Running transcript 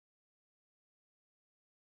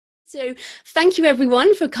So thank you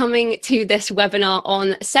everyone for coming to this webinar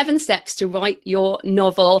on 7 steps to write your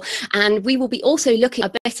novel. And we will be also looking a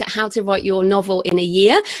bit at how to write your novel in a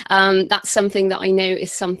year. That's something that I know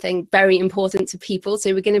is something very important to people.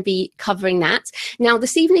 So we're going to be covering that. Now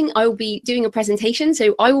this evening I will be doing a presentation.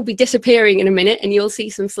 So I will be disappearing in a minute and you'll see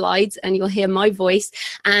some slides and you'll hear my voice.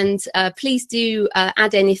 And please do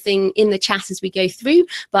add anything in the chat as we go through.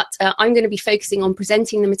 But I'm going to be focusing on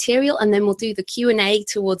presenting the material, and then we'll do the Q&A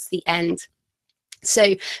towards the end.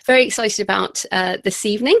 So very excited about this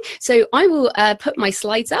evening. So I will put my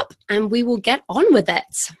slides up and we will get on with it.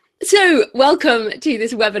 So welcome to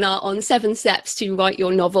this webinar on 7 steps to write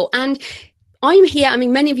your novel. And I'm here, I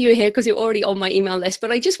mean, many of you are here because you're already on my email list,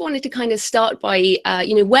 but I just wanted to kind of start by,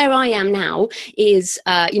 where I am now is,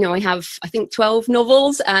 I have, I think, 12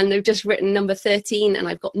 novels, and I've just written number 13, and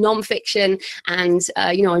I've got nonfiction, and,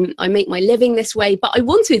 I make my living this way. But I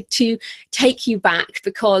wanted to take you back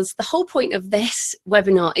because the whole point of this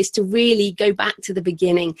webinar is to really go back to the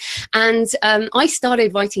beginning. And I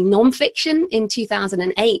started writing nonfiction in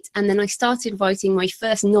 2008, and then I started writing my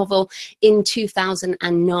first novel in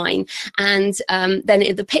 2009. And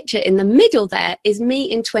then the picture in the middle there is me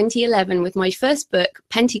in 2011 with my first book,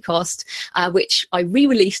 Pentecost, which I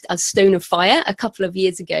re-released as Stone of Fire a couple of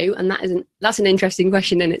years ago. And that's an interesting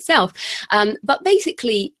question in itself. But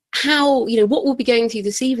basically, what we'll be going through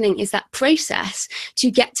this evening is that process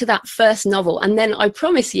to get to that first novel. And then I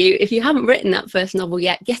promise you, if you haven't written that first novel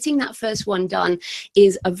yet, getting that first one done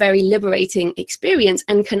is a very liberating experience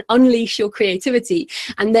and can unleash your creativity.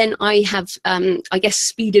 And then I have,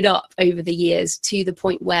 speeded up over the years to the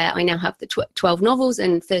point where I now have the 12 novels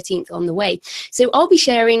and 13th on the way. So I'll be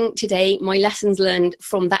sharing today my lessons learned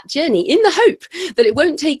from that journey in the hope that it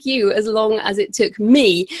won't take you as long as it took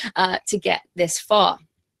me to get this far.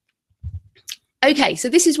 Okay, so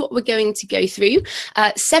this is what we're going to go through.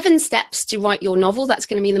 7 steps to write your novel. That's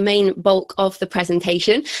going to be the main bulk of the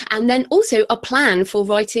presentation. And then also a plan for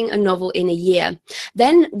writing a novel in a year.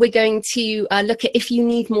 Then we're going to look at if you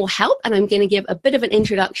need more help. And I'm going to give a bit of an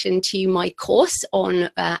introduction to my course on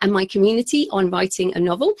and my community on writing a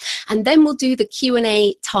novel. And then we'll do the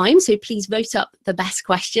Q&A time. So please vote up the best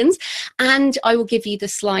questions. And I will give you the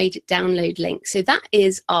slide download link. So that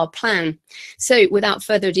is our plan. So without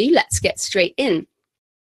further ado, let's get straight in.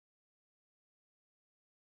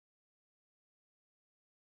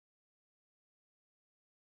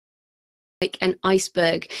 Like an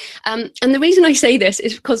iceberg. And the reason I say this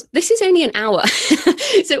is because this is only an hour.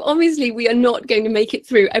 So obviously we are not going to make it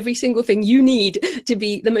through every single thing you need to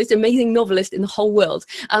be the most amazing novelist in the whole world.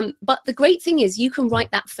 But the great thing is you can write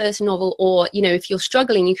that first novel, or, if you're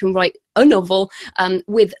struggling, you can write a novel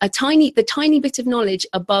with the tiny bit of knowledge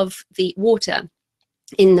above the water,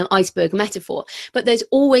 in the iceberg metaphor. But there's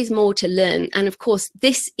always more to learn, and of course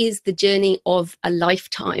this is the journey of a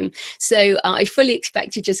lifetime. So I fully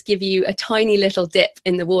expect to just give you a tiny little dip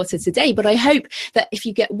in the water today, but I hope that if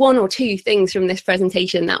you get 1 or 2 things from this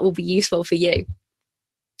presentation, that will be useful for you.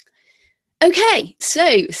 Okay,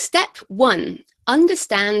 so step 1.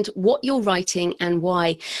 Understand what you're writing and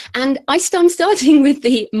why. And I'm starting with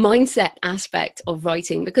the mindset aspect of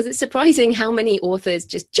writing, because it's surprising how many authors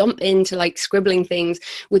just jump into like scribbling things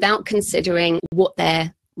without considering what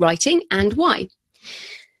they're writing and why.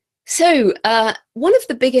 So one of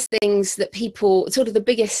the biggest things that people, sort of the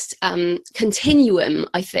biggest continuum,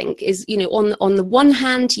 I think, is, on the one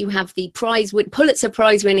hand, you have the Pulitzer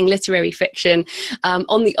Prize winning literary fiction.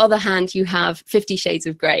 On the other hand, you have 50 Shades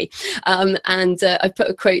of Grey. And I put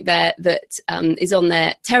a quote there that is on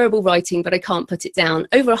there: terrible writing, but I can't put it down.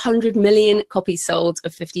 Over 100 million copies sold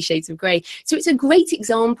of 50 Shades of Grey. So it's a great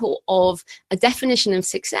example of a definition of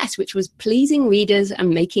success, which was pleasing readers and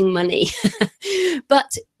making money.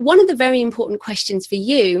 But one of the very important questions for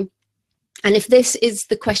you, and if this is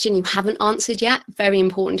the question you haven't answered yet, very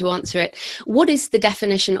important to answer it. What is the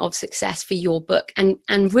definition of success for your book? And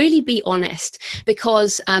really be honest,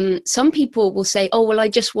 because some people will say, oh, well, I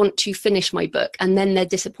just want to finish my book, and then they're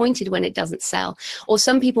disappointed when it doesn't sell. Or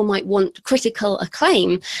some people might want critical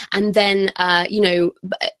acclaim and then,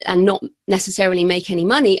 and not necessarily make any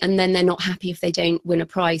money, and then they're not happy if they don't win a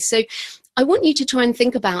prize. So I want you to try and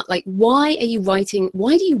think about, like, why are you writing?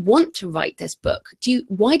 Why do you want to write this book?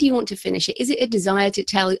 Why do you want to finish it? Is it a desire to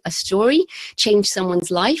tell a story, change someone's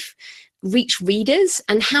life, reach readers?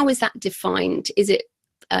 And how is that defined? Is it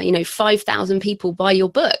 5,000 people buy your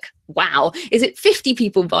book? Wow. Is it 50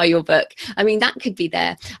 people buy your book? I mean, that could be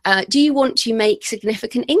there. Do you want to make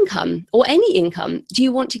significant income, or any income? Do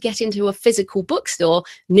you want to get into a physical bookstore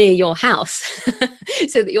near your house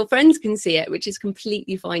so that your friends can see it, which is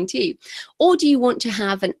completely fine too? Or do you want to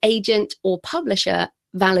have an agent or publisher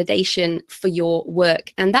validation for your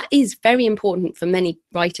work. And that is very important for many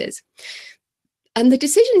writers. And the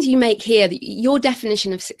decisions you make here, your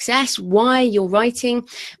definition of success, why you're writing,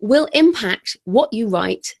 will impact what you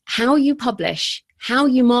write, how you publish, how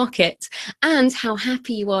you market, and how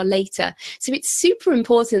happy you are later. So it's super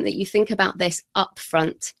important that you think about this up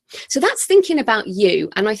front. So that's thinking about you.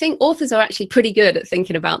 And I think authors are actually pretty good at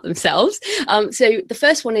thinking about themselves. So the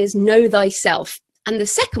first one is know thyself. And the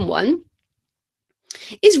second one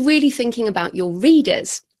is really thinking about your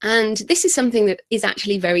readers. And this is something that is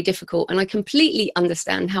actually very difficult. And I completely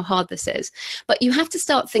understand how hard this is. But you have to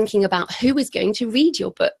start thinking about who is going to read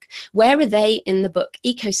your book. Where are they in the book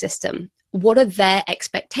ecosystem? What are their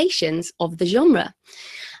expectations of the genre?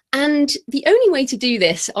 And the only way to do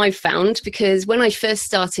this, I've found, because when I first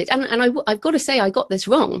started, and I've got to say I got this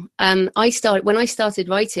wrong. When I started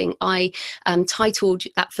writing, I titled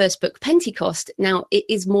that first book Pentecost. Now it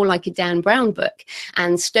is more like a Dan Brown book,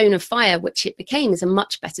 and Stone of Fire, which it became, is a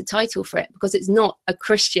much better title for it because it's not a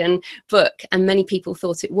Christian book, and many people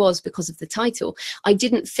thought it was because of the title. I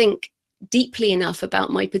didn't think deeply enough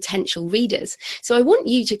about my potential readers. So I want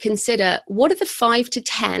you to consider, what are the 5 to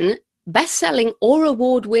 10 best-selling or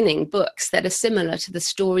award-winning books that are similar to the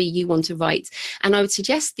story you want to write? And I would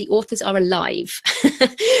suggest the authors are alive.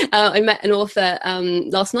 I met an author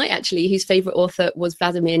last night, actually, whose favorite author was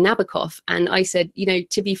Vladimir Nabokov. And I said, you know,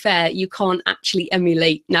 to be fair, you can't actually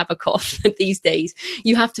emulate Nabokov these days.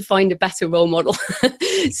 You have to find a better role model.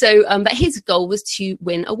 So, but his goal was to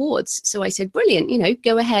win awards. So I said, brilliant, you know,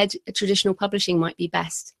 go ahead. Traditional publishing might be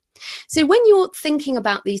best. So when you're thinking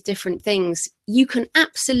about these different things, you can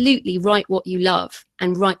absolutely write what you love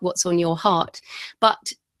and write what's on your heart.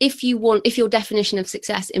 But if your definition of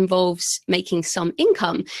success involves making some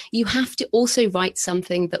income, you have to also write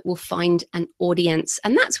something that will find an audience.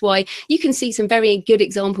 And that's why you can see some very good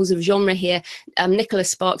examples of genre here. Nicholas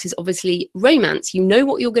Sparks is obviously romance. You know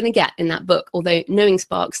what you're going to get in that book, although knowing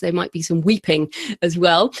Sparks, there might be some weeping as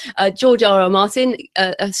well. George R.R. Martin,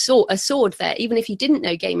 a sword there. Even if you didn't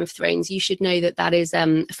know Game of Thrones, you should know that that is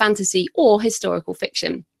fantasy or historical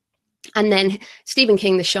fiction. And then Stephen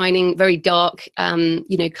King, The Shining, very dark,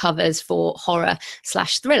 covers for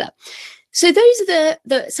horror/thriller. So those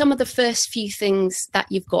are some of the first few things that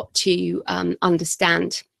you've got to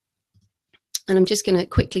understand. And I'm just going to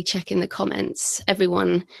quickly check in the comments.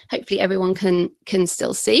 Hopefully everyone can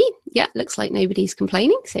still see. Yeah, looks like nobody's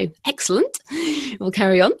complaining. So excellent. We'll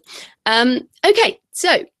carry on. Okay,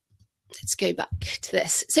 so let's go back to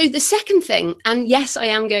this. So the second thing, and yes, I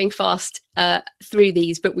am going fast through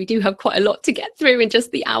these, but we do have quite a lot to get through in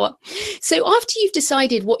just the hour. So after you've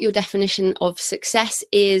decided what your definition of success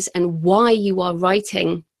is and why you are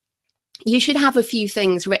writing, you should have a few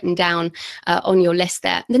things written down on your list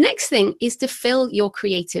there. The next thing is to fill your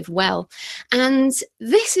creative well. And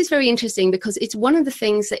this is very interesting because it's one of the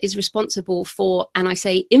things that is responsible for, and I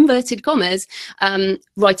say inverted commas,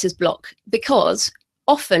 writer's block, because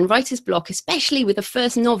often writer's block, especially with a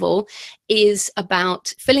first novel, is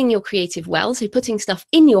about filling your creative well. So putting stuff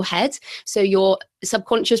in your head so your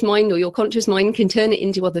subconscious mind or your conscious mind can turn it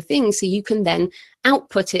into other things so you can then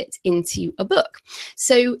output it into a book.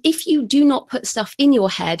 So if you do not put stuff in your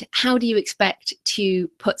head, how do you expect to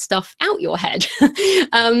put stuff out your head?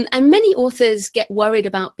 And many authors get worried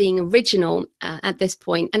about being original at this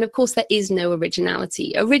point. And of course, there is no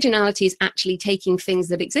originality. Originality is actually taking things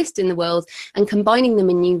that exist in the world and combining them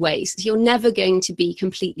in new ways. So you're never going to be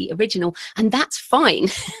completely original, and that's fine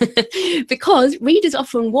because readers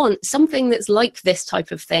often want something that's like this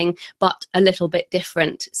type of thing, but a little bit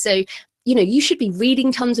different. So you should be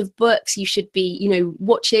reading tons of books. You should be,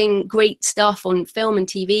 watching great stuff on film and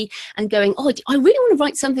TV and going, oh, I really want to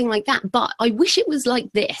write something like that, but I wish it was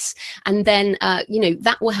like this. And then,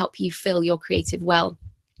 that will help you fill your creative well.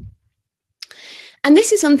 And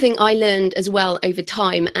this is something I learned as well over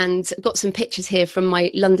time, and got some pictures here from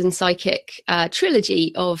my London Psychic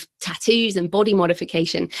trilogy of tattoos and body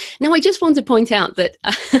modification. Now, I just want to point out that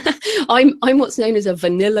I'm what's known as a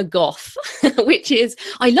vanilla goth, which is,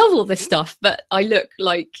 I love all this stuff, but I look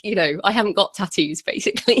like, I haven't got tattoos,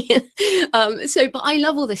 basically. But I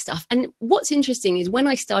love all this stuff. And what's interesting is when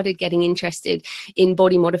I started getting interested in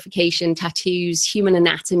body modification, tattoos, human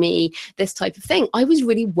anatomy, this type of thing, I was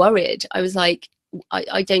really worried. I was like,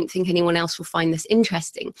 I don't think anyone else will find this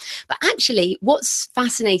interesting. But actually, what's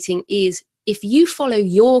fascinating is if you follow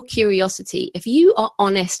your curiosity, if you are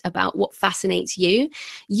honest about what fascinates you,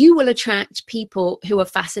 you will attract people who are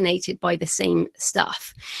fascinated by the same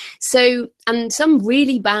stuff. So, and some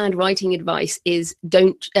really bad writing advice is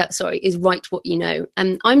write what you know.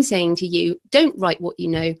 And I'm saying to you, don't write what you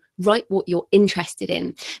know, write what you're interested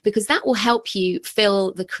in, because that will help you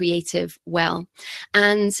fill the creative well.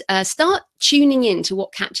 And start tuning in to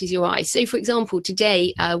what catches your eye. So for example,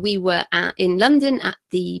 today we were in London at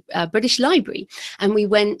the British Library, and we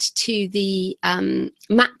went to the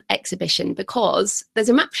map exhibition because there's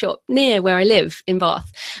a map shop near where I live in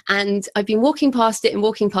Bath, and I've been walking past it,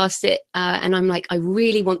 and I'm like, I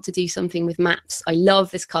really want to do something with maps. I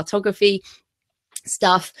love this cartography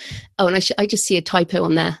stuff. Oh, and I just see a typo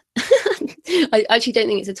on there. I actually don't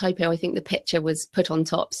think it's a typo. I think the picture was put on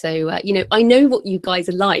top. So, you know, I know what you guys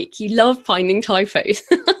are like. You love finding typos.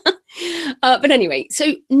 But anyway,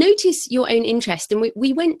 so notice your own interest. And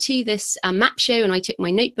we went to this map show, and I took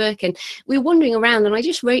my notebook, and we were wandering around, and I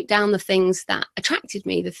just wrote down the things that attracted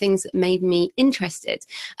me, the things that made me interested,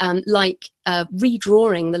 like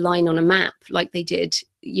redrawing the line on a map like they did,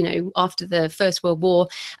 you know, after the First World War,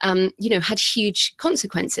 you know, had huge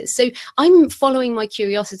consequences. So I'm following my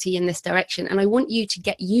curiosity in this direction, and I want you to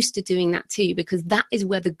get used to doing that too, because that is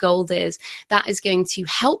where the gold is. That is going to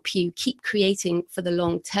help you keep creating for the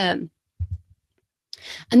long term.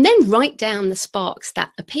 And then write down the sparks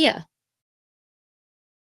that appear.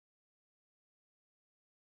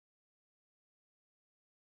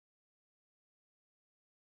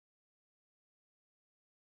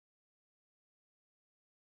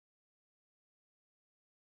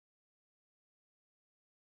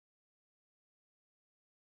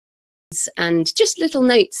 And just little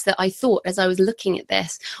notes that I thought as I was looking at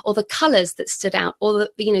this, or the colors that stood out, or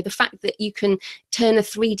the, you know, the fact that you can turn a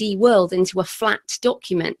 3D world into a flat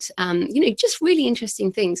document, you know, just really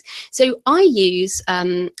interesting things. So I use,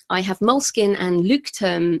 I have Moleskine and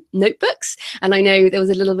Leuchtturm notebooks, and I know there was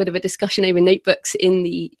a little bit of a discussion over notebooks in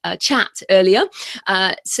the chat earlier.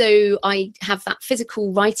 So I have that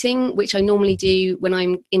physical writing, which I normally do when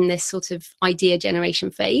I'm in this sort of idea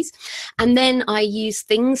generation phase. And then I use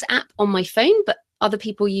Things app on my phone, but other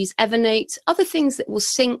people use Evernote, other things that will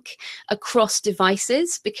sync across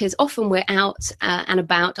devices, because often we're out and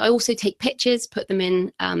about. I also take pictures, put them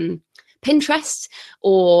in Pinterest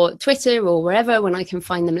or Twitter or wherever when I can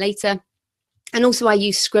find them later. And also I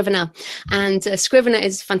use Scrivener, and Scrivener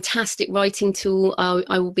is a fantastic writing tool.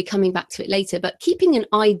 I will be coming back to it later, but keeping an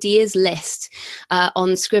ideas list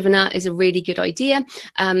on Scrivener is a really good idea.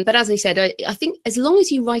 But as I said, I think as long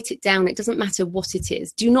as you write it down, it doesn't matter what it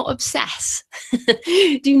is. Do not obsess.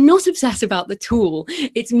 Do not obsess about the tool.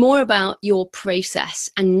 It's more about your process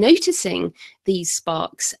and noticing these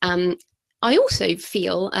sparks. I also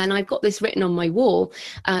feel, and I've got this written on my wall,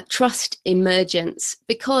 trust emergence,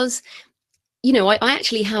 because you know, I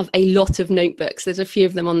actually have a lot of notebooks. There's a few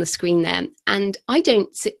of them on the screen there. And I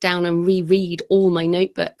don't sit down and reread all my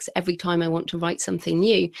notebooks every time I want to write something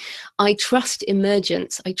new. I trust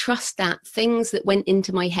emergence. I trust that things that went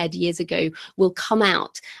into my head years ago will come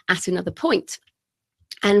out at another point.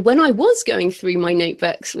 And when I was going through my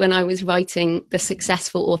notebooks, when I was writing The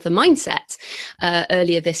Successful Author Mindset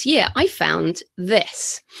earlier this year, I found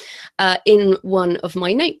this in one of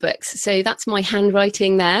my notebooks. So that's my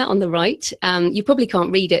handwriting there on the right. You probably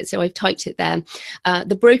can't read it, so I've typed it there.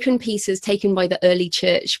 The broken pieces taken by the early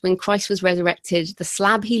church. When Christ was resurrected, the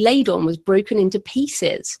slab he laid on was broken into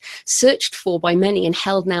pieces, searched for by many and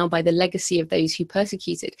held now by the legacy of those who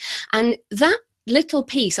persecuted. And that little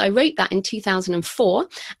piece, I wrote that in 2004,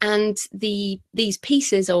 and these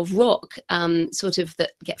pieces of rock sort of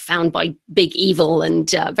that get found by big evil and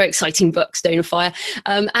very exciting book, Stone of Fire,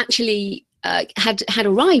 actually had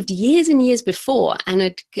arrived years and years before, and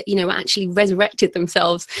had, you know, actually resurrected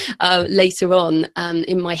themselves later on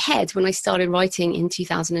in my head when I started writing in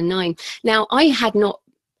 2009. Now,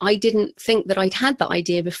 I didn't think that I'd had that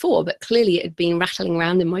idea before, but clearly it had been rattling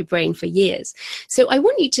around in my brain for years. So I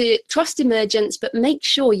want you to trust emergence, but make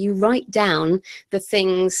sure you write down the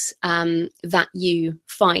things that you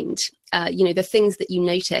find. You know, the things that you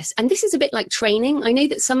notice. And this is a bit like training. I know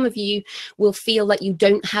that some of you will feel that you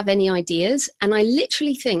don't have any ideas. And I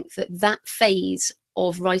literally think that that phase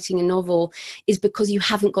of writing a novel is because you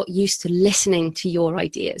haven't got used to listening to your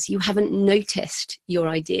ideas. You haven't noticed your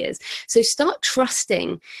ideas. So start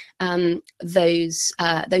trusting those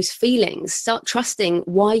feelings. Start trusting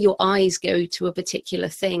why your eyes go to a particular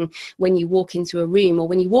thing when you walk into a room, or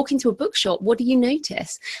when you walk into a bookshop. What do you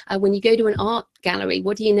notice? When you go to an art gallery,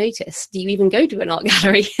 what do you notice? Do you even go to an art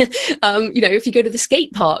gallery? You know, if you go to the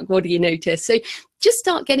skate park, what do you notice? So just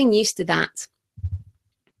start getting used to that.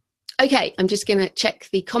 Okay, I'm just going to check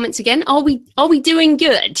the comments again. Are we doing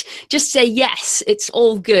good? Just say yes, it's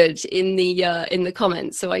all good in the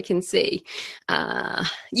comments so I can see.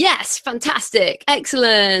 Yes, fantastic,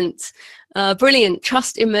 excellent, brilliant.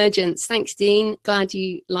 Trust emergence. Thanks, Dean. Glad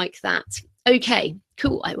you like that. Okay,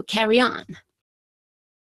 Cool, I will carry on.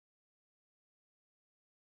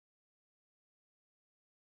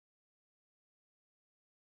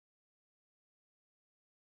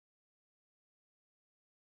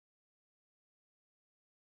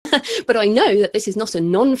 But I know that this is not a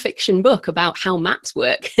non-fiction book about how maps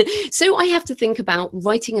work. So I have to think about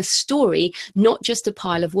writing a story, not just a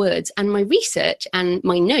pile of words. And my research and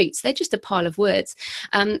my notes, they're just a pile of words.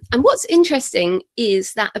 And what's interesting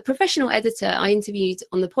is that a professional editor I interviewed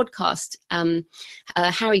on the podcast,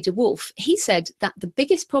 Harry DeWolf, he said that the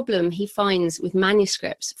biggest problem he finds with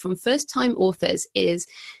manuscripts from first-time authors is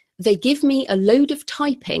they give me a load of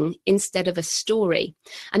typing instead of a story.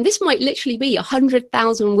 And this might literally be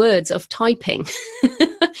 100,000 words of typing,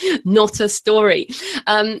 not a story.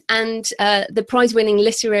 The prize-winning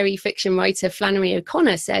literary fiction writer Flannery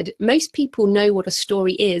O'Connor said, most people know what a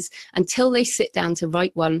story is until they sit down to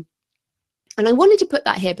write one. And I wanted to put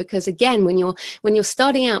that here because, again, when you're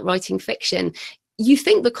starting out writing fiction, you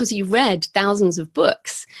think because you read thousands of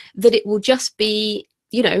books that it will just be,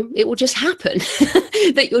 you know, it will just happen,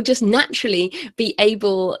 that you'll just naturally be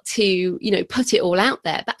able to, you know, put it all out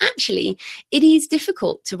there. But actually, it is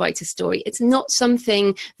difficult to write a story. It's not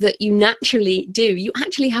something that you naturally do. You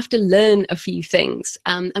actually have to learn a few things.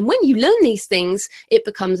 And when you learn these things, it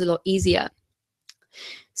becomes a lot easier.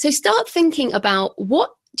 So start thinking about,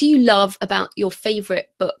 what do you love about your favorite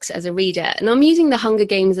books as a reader? And I'm using The Hunger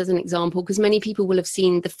Games as an example because many people will have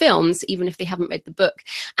seen the films, even if they haven't read the book.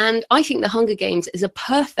 And I think The Hunger Games is a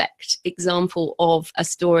perfect example of a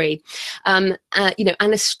story, you know,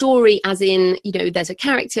 and a story as in, you know, there's a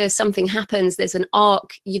character, something happens, there's an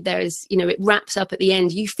arc, there's, you know, it wraps up at the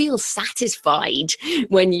end. You feel satisfied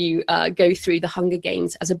when you go through The Hunger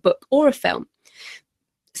Games as a book or a film.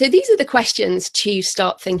 So these are the questions to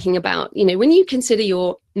start thinking about, you know, when you consider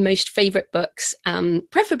your most favorite books,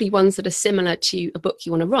 preferably ones that are similar to a book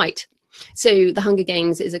you want to write. So The Hunger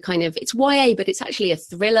Games is a kind of, it's YA, but it's actually a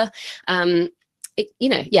thriller. You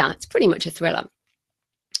know, yeah, it's pretty much a thriller.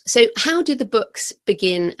 So how do the books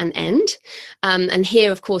begin and end? And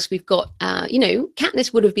here, of course, we've got, you know,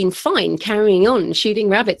 Katniss would have been fine carrying on shooting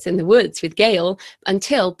rabbits in the woods with Gale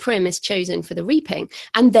until Prim is chosen for the reaping.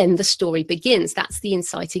 And then the story begins. That's the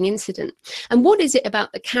inciting incident. And what is it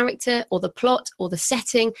about the character or the plot or the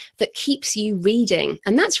setting that keeps you reading?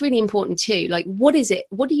 And that's really important too. Like, what is it?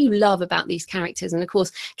 What do you love about these characters? And of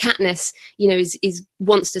course, Katniss, you know,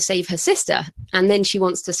 wants to save her sister, and then she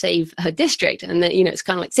wants to save her district. And then, you know, it's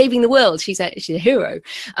kind of like saving the world. She's a hero,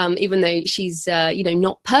 even though she's, you know,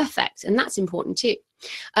 not perfect. And that's important too.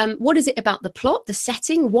 What is it about the plot, the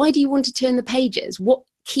setting? Why do you want to turn the pages? What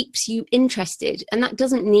keeps you interested? And that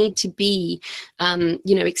doesn't need to be,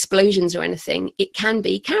 you know, explosions or anything. It can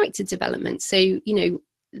be character development. So, you know,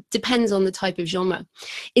 depends on the type of genre.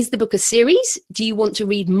 Is the book a series? Do you want to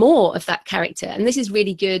read more of that character? And this is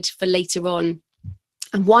really good for later on.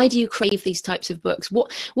 And why do you crave these types of books?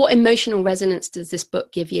 What emotional resonance does this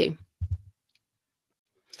book give you?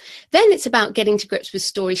 Then it's about getting to grips with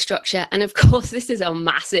story structure. And of course, this is a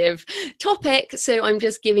massive topic. So I'm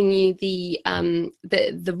just giving you the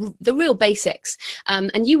real basics.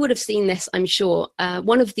 And you would have seen this, I'm sure.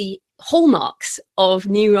 One of the hallmarks of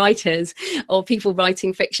new writers or people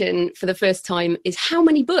writing fiction for the first time is how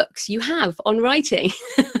many books you have on writing.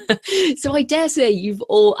 So I dare say you've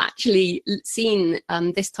all actually seen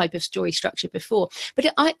this type of story structure before,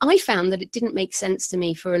 but I found that it didn't make sense to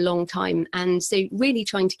me for a long time. And so really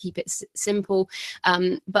trying to keep it simple.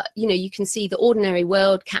 But, you know, you can see the ordinary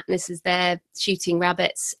world, Katniss is there shooting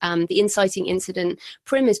rabbits, the inciting incident,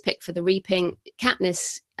 Prim is picked for the reaping,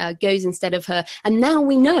 Katniss goes instead of her. And now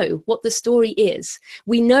we know what the story is.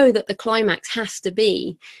 We know that the climax has to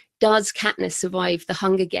be, does Katniss survive the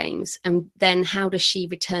Hunger Games? And then how does she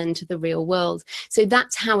return to the real world? So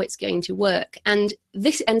that's how it's going to work. And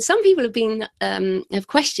some people have been, have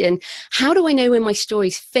questioned, how do I know when my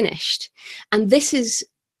story's finished? And this is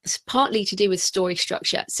partly to do with story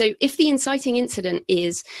structure. So if the inciting incident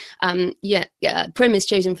is, Prim is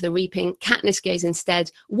chosen for the reaping, Katniss goes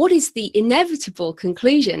instead, what is the inevitable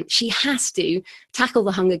conclusion? She has to tackle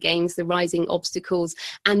the Hunger Games, the rising obstacles,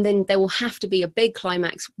 and then there will have to be a big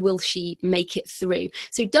climax. Will she make it through?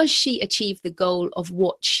 So does she achieve the goal of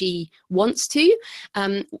what she wants to?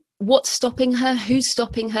 What's stopping her? Who's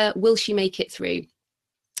stopping her? Will she make it through?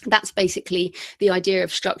 That's basically the idea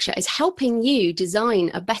of structure, is helping you design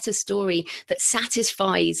a better story that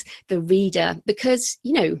satisfies the reader, because,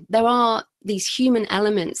 you know, there are these human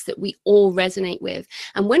elements that we all resonate with.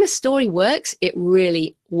 And when a story works, it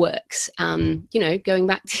really works. You know, going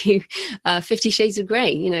back to 50 Shades of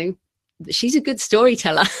Grey, you know, she's a good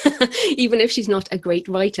storyteller, even if she's not a great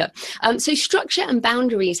writer. So structure and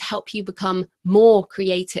boundaries help you become more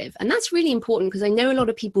creative. And that's really important, because I know a lot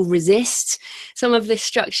of people resist some of this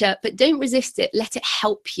structure, but don't resist it. Let it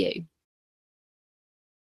help you.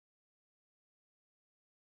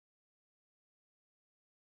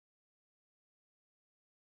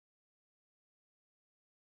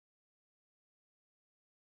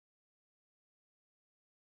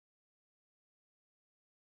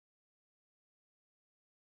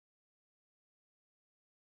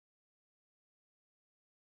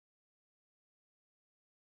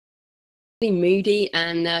 Moody,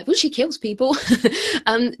 and well, she kills people.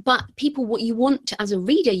 But people, what you want as a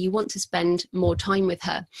reader, you want to spend more time with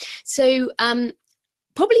her. So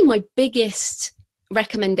probably my biggest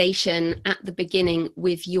recommendation at the beginning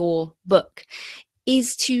with your book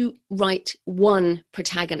is to write one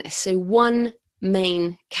protagonist, so one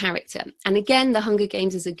main character. And again, the Hunger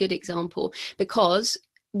Games is a good example, because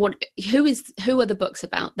who are the books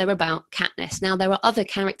about? They're about Katniss. Now, there are other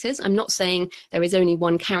characters. I'm not saying there is only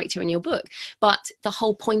one character in your book, but the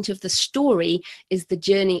whole point of the story is the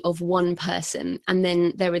journey of one person, and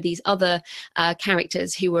then there are these other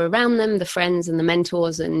characters who are around them, the friends and the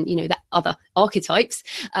mentors, and that other archetypes.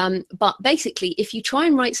 But basically, if you try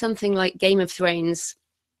and write something like Game of Thrones,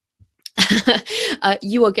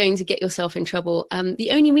 you are going to get yourself in trouble. The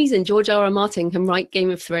only reason George R.R. Martin can write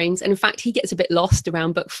Game of Thrones, and in fact he gets a bit lost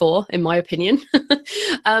around book 4, in my opinion,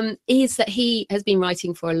 is that he has been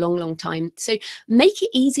writing for a long time. So make it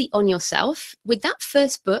easy on yourself. With that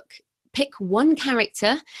first book, pick one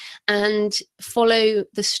character and follow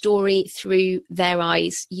the story through their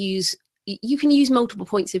eyes. You can use multiple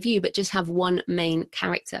points of view, but just have one main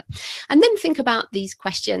character. And then think about these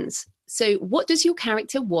questions. So what does your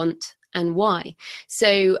character want and why?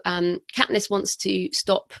 So Katniss wants to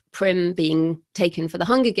stop Prim being taken for the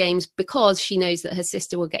Hunger Games because she knows that her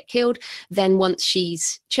sister will get killed. Then once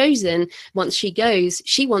she's chosen, once she goes,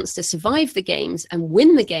 she wants to survive the games and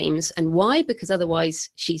win the games. And why? Because otherwise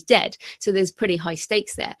she's dead. So there's pretty high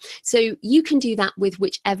stakes there. So you can do that with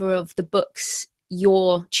whichever of the books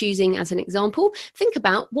you're choosing as an example. Think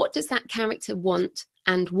about, what does that character want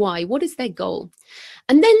and why? What is their goal?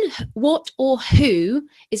 And then what or who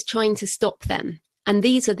is trying to stop them? And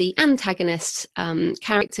these are the antagonist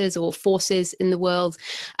characters or forces in the world.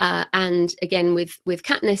 And again, with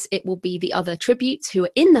Katniss, it will be the other tributes who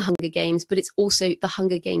are in the Hunger Games, but it's also the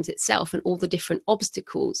Hunger Games itself and all the different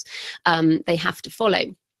obstacles they have to follow.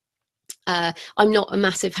 I'm not a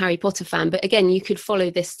massive Harry Potter fan, but again, you could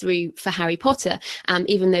follow this through for Harry Potter.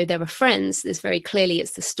 Even though there are friends, there's very clearly,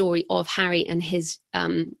 it's the story of Harry and his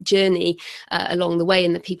journey along the way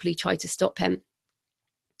and the people who try to stop him.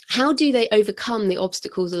 How do they overcome the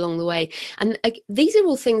obstacles along the way? And these are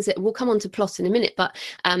all things that we'll come on to plot in a minute, but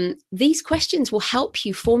these questions will help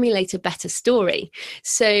you formulate a better story.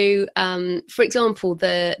 So, for example,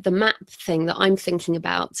 the map thing that I'm thinking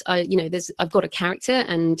about, I've got a character,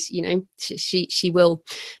 and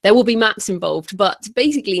there will be maps involved. But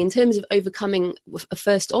basically, in terms of overcoming a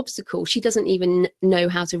first obstacle, she doesn't even know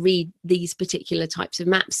how to read these particular types of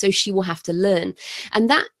maps, so she will have to learn. And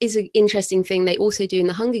that is an interesting thing they also do in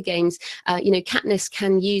the Hunger Games. Katniss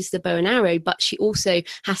can use the bow and arrow, but she also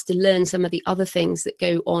has to learn some of the other things that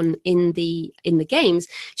go on in the games.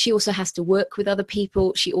 She also has to work with other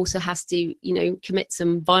people. She also has to commit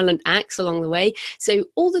some violent acts along the way. So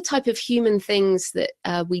all the type of human things that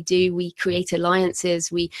we do, we create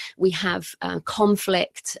alliances, we have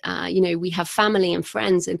conflict, we have family and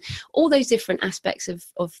friends, and all those different aspects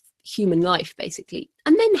of human life, basically.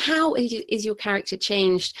 And then how is your character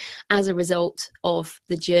changed as a result of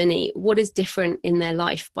the journey? What is different in their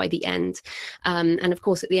life by the end? And of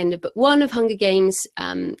course, at the end of book 1 of Hunger Games,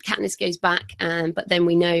 Katniss goes back, but then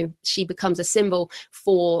we know she becomes a symbol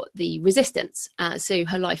for the resistance. So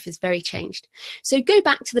her life is very changed. So go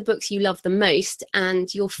back to the books you love the most,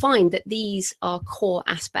 and you'll find that these are core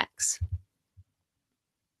aspects.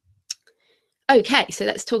 Okay, so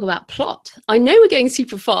let's talk about plot. I know we're going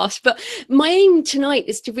super fast, but my aim tonight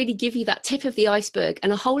is to really give you that tip of the iceberg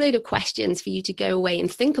and a whole load of questions for you to go away and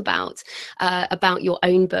think about your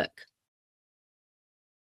own book.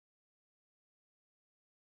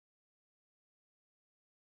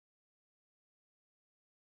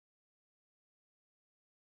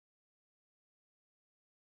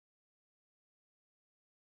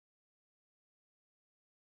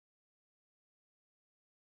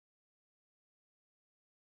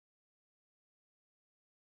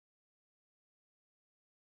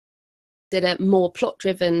 more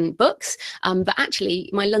plot-driven books, but actually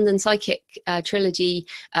my London Psychic trilogy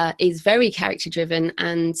is very character-driven,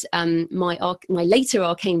 and my later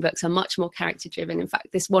Arcane books are much more character-driven. In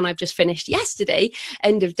fact, this one I've just finished yesterday,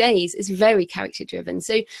 End of Days, is very character-driven.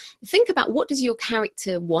 So think about, what does your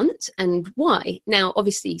character want and why? Now,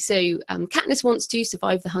 obviously, so Katniss wants to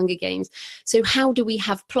survive the Hunger Games. So how do we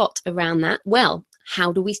have plot around that? Well,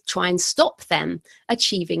 how do we try and stop them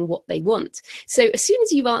achieving what they want? So as soon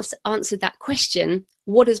as you've answered that question,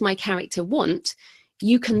 what does my character want?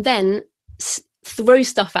 You can then throw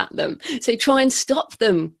stuff at them. So try and stop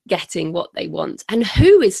them getting what they want. And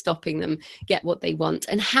who is stopping them get what they want?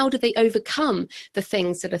 And how do they overcome the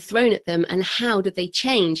things that are thrown at them? And how do they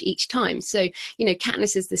change each time? So, you know,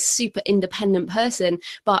 Katniss is this super independent person,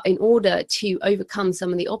 but in order to overcome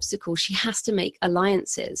some of the obstacles, she has to make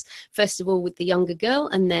alliances, first of all with the younger girl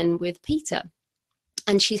and then with Peter.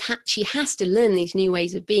 And she has to learn these new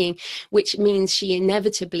ways of being, which means she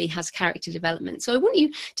inevitably has character development. So I want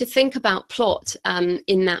you to think about plot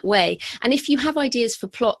in that way. And if you have ideas for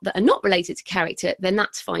plot that are not related to character, then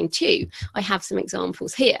that's fine too. I have some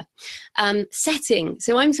examples here. Setting.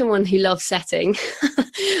 So I'm someone who loves setting.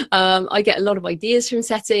 I get a lot of ideas from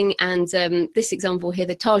setting. And this example here,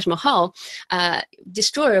 the Taj Mahal,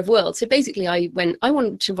 Destroyer of Worlds. So basically, I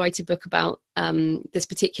wanted to write a book about this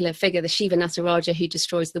particular figure, the Shiva Nataraja, who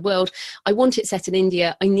destroys the world. I want it set in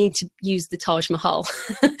India. I need to use the Taj Mahal.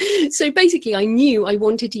 So basically, I knew I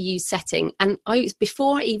wanted to use setting, and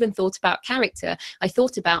before I even thought about character, I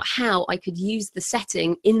thought about how I could use the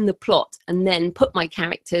setting in the plot and then put my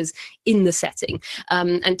characters in the setting.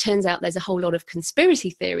 And turns out there's a whole lot of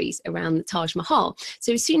conspiracy theories around the Taj Mahal.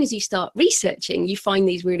 So as soon as you start researching, you find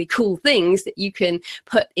these really cool things that you can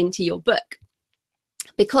put into your book.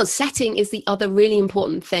 Because setting is the other really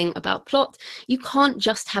important thing about plot. You can't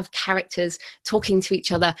just have characters talking to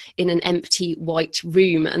each other in an empty white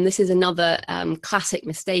room. And this is another classic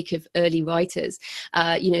mistake of early writers.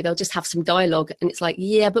 You know, they'll just have some dialogue and it's like,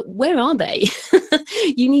 yeah, but where are they?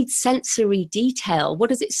 You need sensory detail. What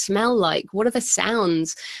does it smell like? What are the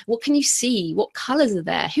sounds? What can you see? What colors are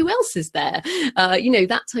there? Who else is there? You know,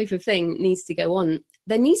 that type of thing needs to go on.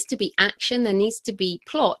 There needs to be action. There needs to be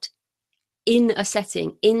plot in a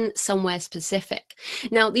setting, in somewhere specific.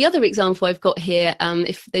 Now, the other example I've got here,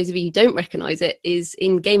 if those of you who don't recognize it, is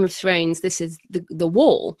in Game of Thrones. This is the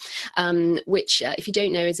Wall, which, if you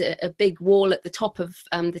don't know, is a big wall at the top of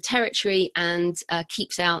the territory, and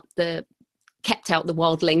kept out the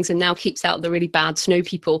wildlings and now keeps out the really bad snow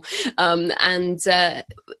people.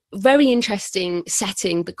 Very interesting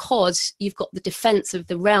setting, because you've got the defense of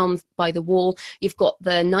the realm by the wall. You've got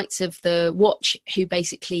the Knights of the Watch, who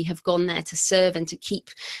basically have gone there to serve and to keep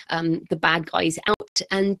the bad guys out.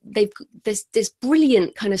 And they've this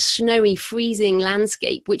brilliant kind of snowy, freezing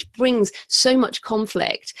landscape, which brings so much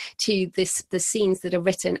conflict to the scenes that are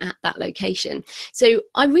written at that location. So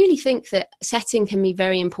I really think that setting can be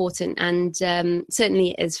very important, and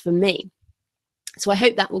certainly it is for me. So I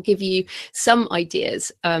hope that will give you some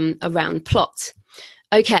ideas around plot.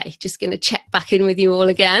 Okay, just going to check back in with you all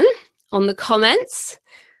again on the comments.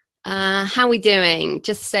 How are we doing?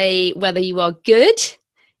 Just say whether you are good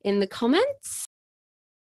in the comments.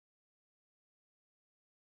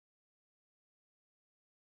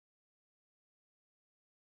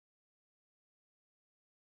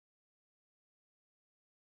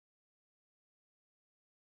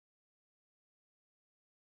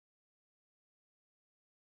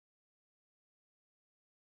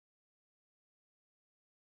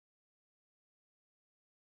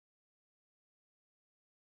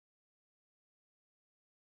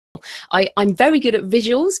 I'm very good at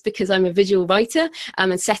visuals because I'm a visual writer,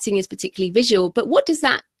 and setting is particularly visual. But what does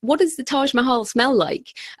the Taj Mahal smell like?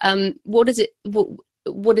 What is it?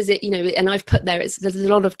 What is it, you know? And I've put there's a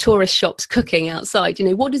lot of tourist shops cooking outside. You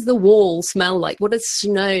know, what does the wall smell like? What does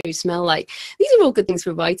snow smell like? These are all good things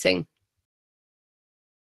for writing.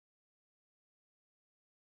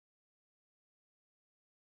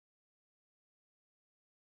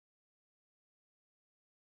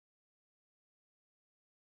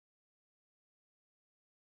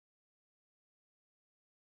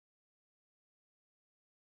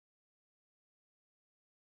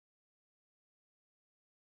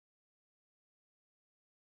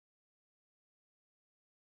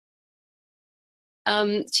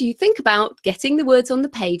 To think about getting the words on the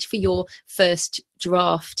page for your first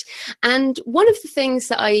draft. And one of the things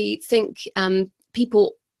that I think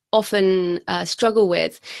people often struggle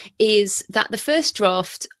with is that the first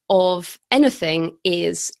draft of anything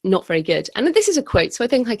is not very good. And this is a quote, so I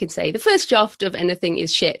think I can say the first draft of anything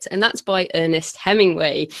is shit, and that's by Ernest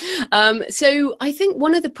Hemingway. So I think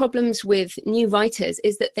one of the problems with new writers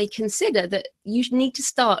is that they consider that you need to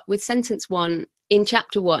start with sentence 1 in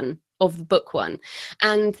chapter 1 of book 1,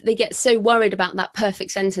 and they get so worried about that perfect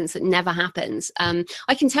sentence that never happens.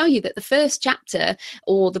 I can tell you that the first chapter,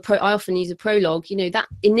 or I often use a prologue, you know, that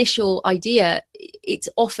initial idea, it's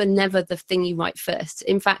often never the thing you write first.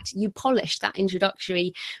 In fact, you polish that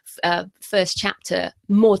introductory first chapter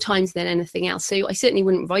more times than anything else. So I certainly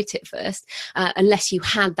wouldn't write it first unless you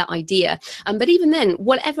had that idea. But even then,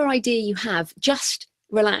 whatever idea you have, just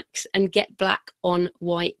relax and get black on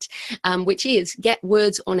white, which is get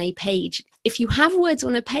words on a page. If you have words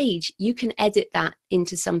on a page, you can edit that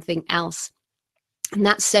into something else. And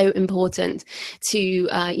that's so important to,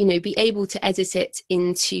 you know, be able to edit it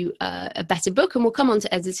into a better book. And we'll come on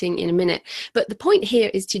to editing in a minute. But the point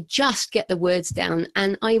here is to just get the words down.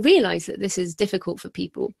 And I realize that this is difficult for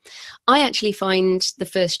people. I actually find the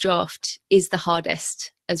first draft is the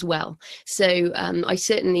hardest as well. So I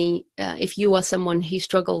certainly, if you are someone who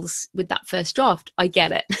struggles with that first draft, I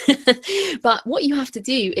get it. But what you have to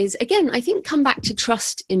do is, again, I think come back to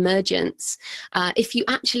trust emergence. If you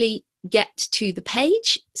actually get to the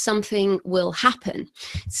page, something will happen.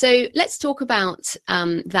 So let's talk about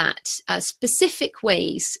that, specific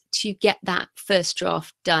ways to get that first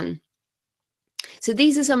draft done. So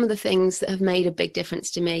these are some of the things that have made a big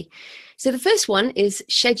difference to me. So the first one is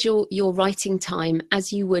schedule your writing time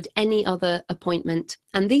as you would any other appointment.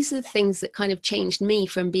 And these are the things that kind of changed me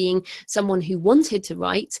from being someone who wanted to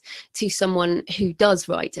write to someone who does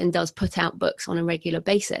write and does put out books on a regular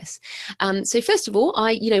basis. So first of all,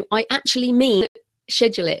 I actually mean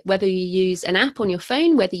schedule it, whether you use an app on your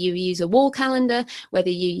phone, whether you use a wall calendar, whether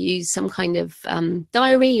you use some kind of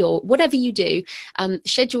diary, or whatever you do,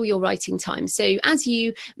 schedule your writing time. So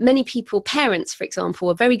many people, parents, for example,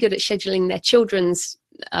 are very good at scheduling their children's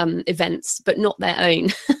events, but not their own.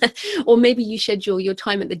 Or maybe you schedule your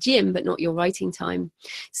time at the gym, but not your writing time.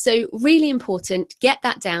 So really important, get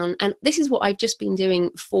that down. And this is what I've just been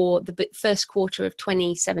doing for the first quarter of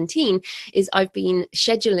 2017, is I've been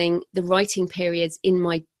scheduling the writing periods in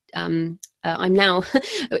my I'm now,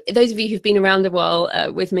 those of you who've been around a while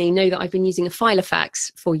with me know that I've been using a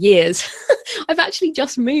Filofax for years. I've actually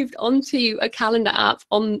just moved onto a calendar app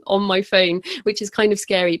on my phone, which is kind of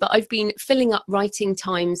scary, but I've been filling up writing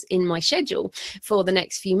times in my schedule for the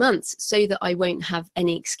next few months so that I won't have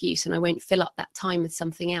any excuse and I won't fill up that time with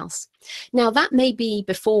something else. Now that may be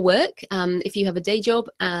before work, if you have a day job,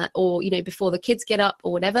 or, you know, before the kids get up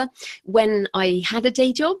or whatever. When I had a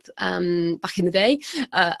day job back in the day,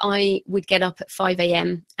 I would get up at 5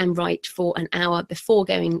 a.m. and write for an hour before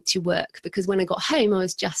going to work, because when I got home I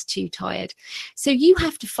was just too tired. So you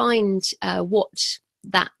have to find what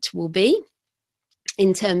that will be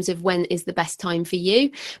in terms of when is the best time for you,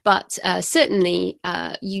 but certainly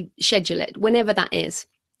you schedule it whenever that is.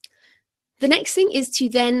 The next thing is to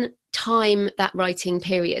then time that writing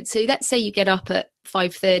period. So let's say you get up at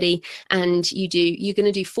 5:30 and you're going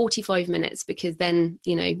to do 45 minutes, because then,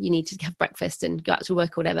 you know, you need to have breakfast and go out to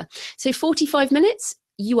work or whatever. So 45 minutes,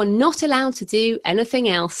 you are not allowed to do anything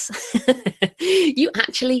else. You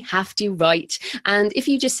actually have to write. And if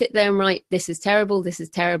you just sit there and write, this is terrible,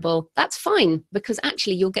 that's fine, because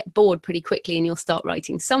actually you'll get bored pretty quickly and you'll start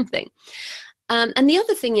writing something. And the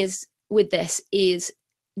other thing is with this is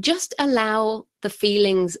just allow the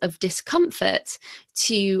feelings of discomfort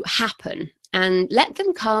to happen and let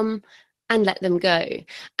them come and let them go.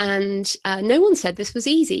 And no one said this was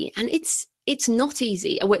easy, and it's not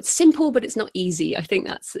easy. Well, it's simple, but it's not easy. I think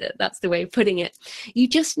that's the way of putting it. You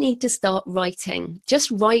just need to start writing. Just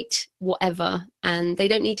write whatever, and they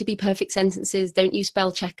don't need to be perfect sentences. Don't use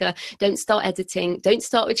spell checker. Don't start editing. Don't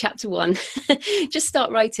start with chapter 1. Just start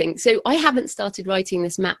writing. So I haven't started writing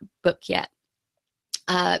this map book yet.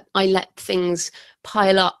 I let things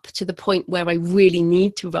pile up to the point where I really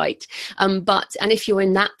need to write. And if you're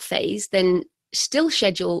in that phase, then still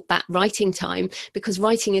schedule that writing time, because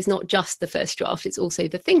writing is not just the first draft, it's also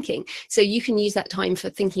the thinking. So you can use that time for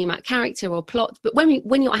thinking about character or plot. But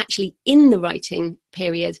when you're actually in the writing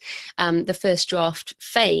period, the first draft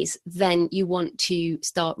phase, then you want to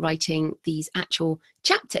start writing these actual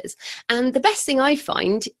chapters. And the best thing I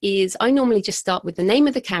find is I normally just start with the name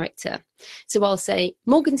of the character. So I'll say,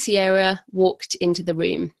 Morgan Sierra walked into the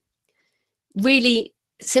room. Really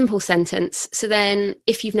simple sentence. So then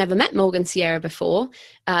if you've never met Morgan Sierra before,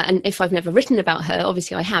 and if I've never written about her,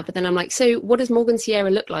 obviously I have, but then I'm like, so what does Morgan Sierra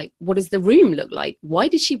look like? What does the room look like? Why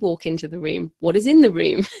did she walk into the room? What is in the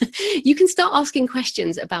room? You can start asking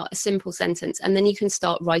questions about a simple sentence, and then you can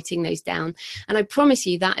start writing those down. And I promise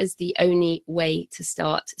you that is the only way to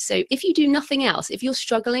start. So if you do nothing else, if you're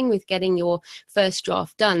struggling with getting your first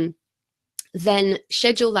draft done, then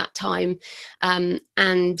schedule that time,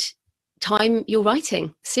 and time your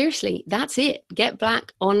writing. Seriously, that's it. Get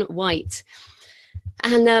black on white.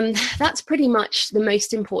 And that's pretty much the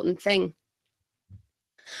most important thing.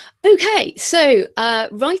 Okay, so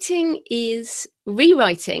writing is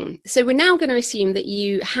rewriting. So we're now going to assume that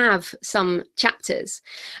you have some chapters.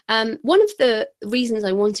 One of the reasons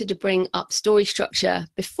I wanted to bring up story structure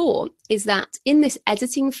before is that in this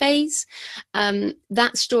editing phase,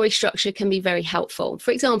 that story structure can be very helpful.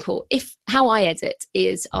 For example, how I edit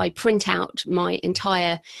is I print out my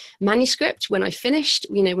entire manuscript when I finished,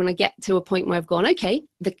 when I get to a point where I've gone, okay,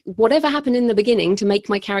 whatever happened in the beginning to make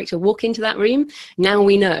my character walk into that room, now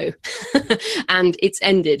we know. And it's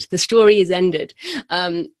ended. The story is ended.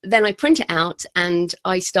 Then I print it out and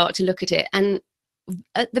I start to look at it. And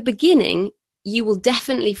at the beginning, you will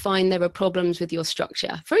definitely find there are problems with your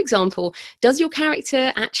structure. For example, does your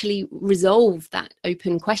character actually resolve that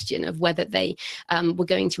open question of whether they were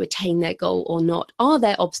going to attain their goal or not? Are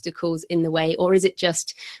there obstacles in the way, or is it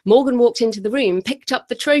just Morgan walked into the room, picked up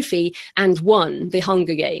the trophy and won the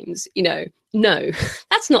Hunger Games? No,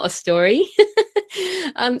 that's not a story.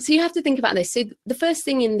 So you have to think about this. So the first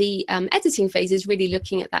thing in the editing phase is really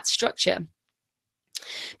looking at that structure.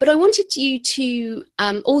 But I wanted you to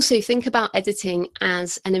also think about editing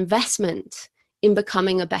as an investment in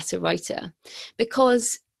becoming a better writer,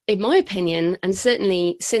 because in my opinion, and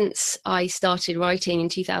certainly since I started writing in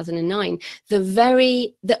 2009,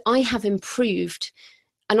 that I have improved.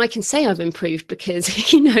 And I can say I've improved because,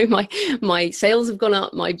 my sales have gone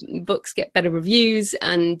up, my books get better reviews,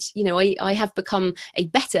 and, I have become a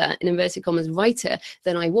better, in inverted commas, writer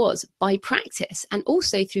than I was by practice, and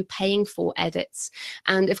also through paying for edits.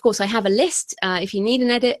 And of course, I have a list if you need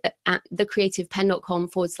an edit at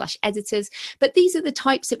thecreativepenn.com/editors. But these are the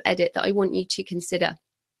types of edit that I want you to consider.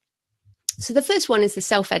 So the first one is the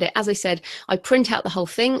self-edit. As I said, I print out the whole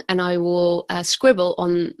thing and I will scribble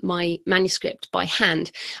on my manuscript by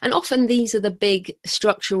hand. And often these are the big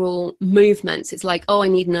structural movements. It's like, oh, I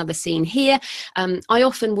need another scene here. I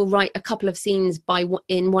often will write a couple of scenes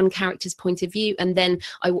in one character's point of view, and then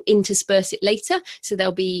I will intersperse it later. So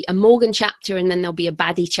there'll be a Morgan chapter, and then there'll be a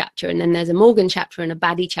baddie chapter, and then there's a Morgan chapter and a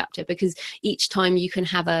baddie chapter, because each time you can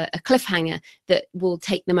have a cliffhanger that will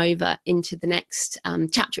take them over into the next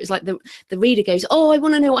chapter. It's like the reader goes, oh, I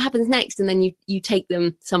want to know what happens next, and then you take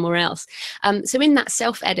them somewhere else. So in that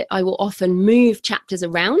self-edit, I will often move chapters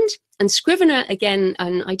around. And Scrivener, again,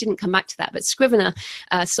 and I didn't come back to that, but Scrivener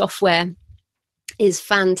software is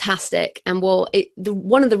fantastic. And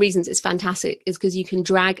one of the reasons it's fantastic is because you can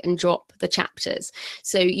drag and drop the chapters.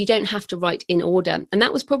 So you don't have to write in order. And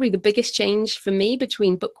that was probably the biggest change for me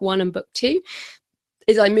between book 1 and book 2.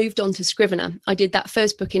 Is I moved on to Scrivener. I did that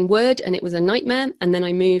first book in Word and it was a nightmare. And then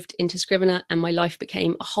I moved into Scrivener and my life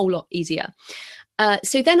became a whole lot easier.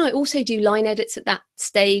 So then I also do line edits at that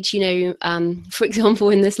stage. For example,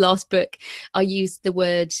 in this last book, I used the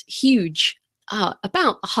word huge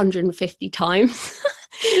about 150 times.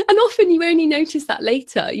 And often you only notice that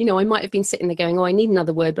later. I might have been sitting there going, oh, I need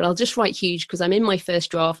another word, but I'll just write huge because I'm in my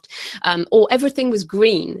first draft. Or everything was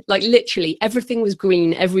green, like literally everything was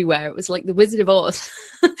green everywhere. It was like the Wizard of Oz.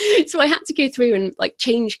 So I had to go through and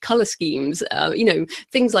change color schemes.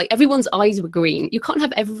 Things like everyone's eyes were green. You can't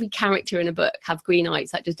have every character in a book have green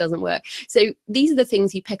eyes. That just doesn't work. So these are the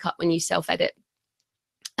things you pick up when you self-edit.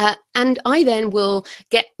 And I then will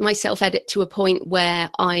get my self-edit to a point where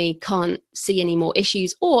I can't see any more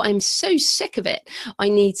issues, or I'm so sick of it, I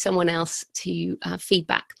need someone else to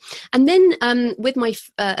feedback. And then with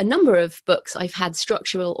a number of books, I've had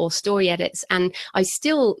structural or story edits, and I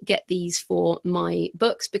still get these for my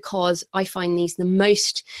books because I find these the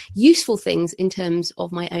most useful things in terms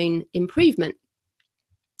of my own improvement.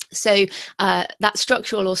 So that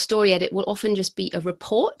structural or story edit will often just be a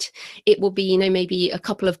report. It will be, maybe a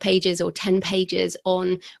couple of pages or 10 pages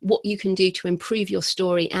on what you can do to improve your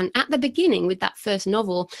story. And at the beginning with that first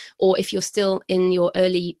novel, or if you're still in your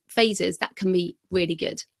early phases, that can be really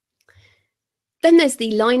good. Then there's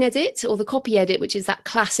the line edit or the copy edit, which is that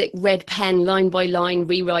classic red pen line by line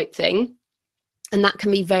rewrite thing. And that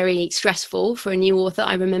can be very stressful for a new author.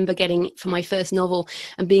 I remember getting it for my first novel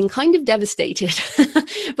and being kind of devastated.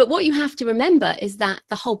 But what you have to remember is that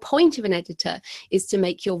the whole point of an editor is to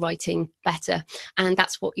make your writing better. And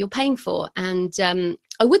that's what you're paying for. And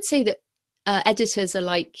I would say that editors are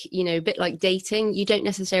like, a bit like dating. You don't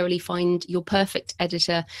necessarily find your perfect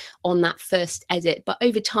editor on that first edit, but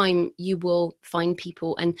over time you will find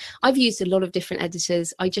people. And I've used a lot of different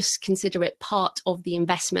editors. I just consider it part of the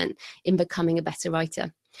investment in becoming a better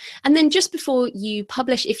writer. And then just before you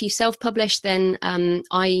publish, if you self-publish, then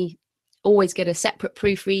I always get a separate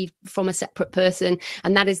proofread from a separate person,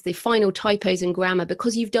 and that is the final typos and grammar.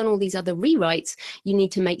 Because you've done all these other rewrites, you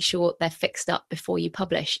need to make sure they're fixed up before you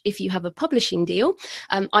publish. If you have a publishing deal,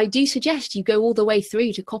 I do suggest you go all the way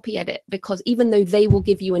through to copy edit, because even though they will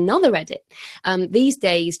give you another edit, these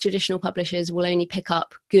days traditional publishers will only pick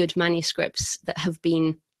up good manuscripts that have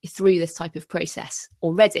been through this type of process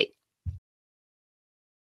already.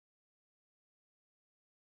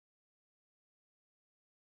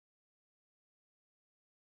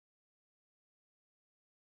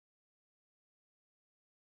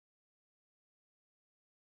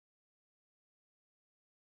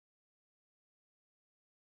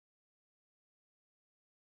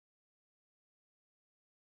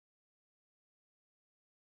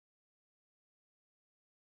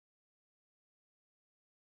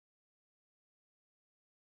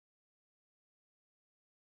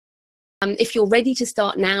 If you're ready to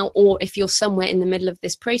start now, or if you're somewhere in the middle of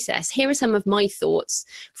this process, here are some of my thoughts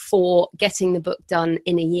for getting the book done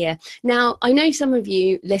in a year. Now, I know some of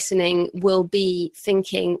you listening will be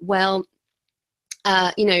thinking, well,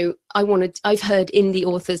 I've heard indie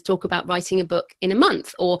authors talk about writing a book in a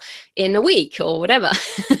month or in a week or whatever.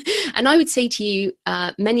 And I would say to you,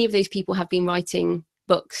 many of those people have been writing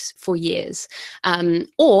books for years,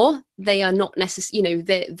 or they are not necessarily,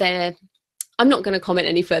 they're I'm not going to comment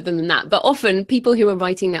any further than that, but often people who are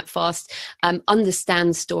writing that fast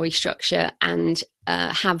understand story structure and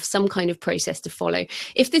have some kind of process to follow.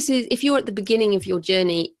 If you're at the beginning of your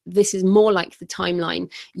journey, this is more like the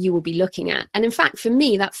timeline you will be looking at. And in fact, for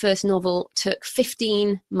me, that first novel took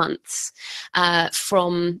 15 months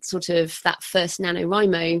from sort of that first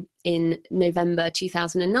NaNoWriMo in November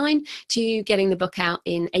 2009 to getting the book out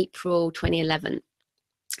in April 2011.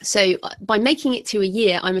 So by making it to a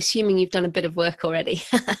year, I'm assuming you've done a bit of work already.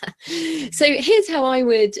 So here's how I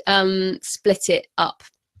would split it up.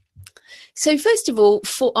 So first of all,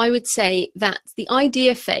 I would say that the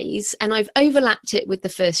idea phase, and I've overlapped it with the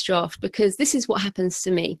first draft because this is what happens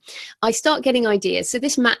to me. I start getting ideas. So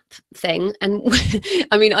this map thing, and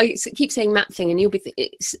I mean, I keep saying map thing and you'll be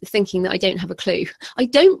thinking that I don't have a clue. I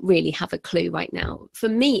don't really have a clue right now. For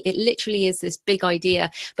me, it literally is this big idea.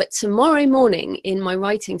 But tomorrow morning in my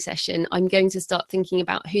writing session, I'm going to start thinking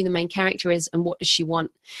about who the main character is and what does she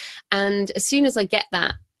want. And as soon as I get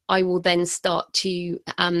that, I will then start to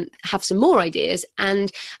have some more ideas.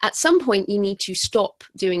 And at some point, you need to stop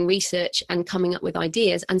doing research and coming up with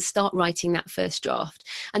ideas and start writing that first draft.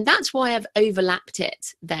 And that's why I've overlapped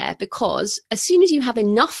it there, because as soon as you have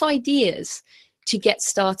enough ideas to get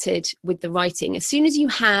started with the writing, as soon as you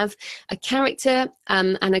have a character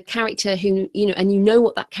and a character who, and you know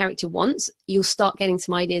what that character wants, you'll start getting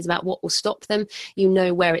some ideas about what will stop them. You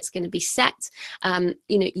know where it's going to be set.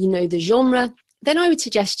 You know the genre. Then I would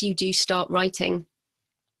suggest you do start writing.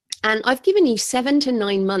 And I've given you 7 to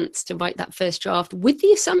 9 months to write that first draft, with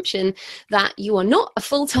the assumption that you are not a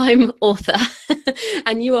full-time author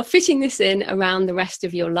and you are fitting this in around the rest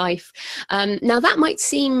of your life. Now, that might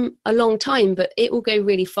seem a long time, but it will go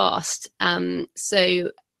really fast.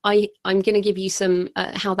 So I'm going to give you some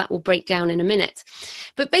how that will break down in a minute.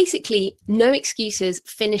 But basically, no excuses,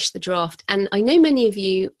 finish the draft. And I know many of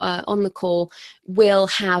you on the call will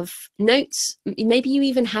have notes. Maybe you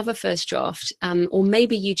even have a first draft, or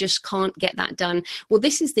maybe you just can't get that done. Well,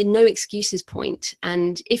 this is the no excuses point.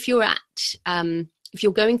 And if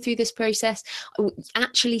you're going through this process,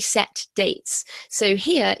 actually set dates. So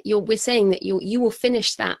here we're saying that you will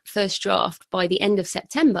finish that first draft by the end of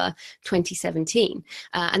September 2017.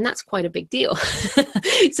 And that's quite a big deal.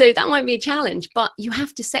 So that might be a challenge, but you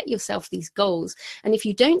have to set yourself these goals. And if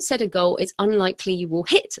you don't set a goal, it's unlikely you will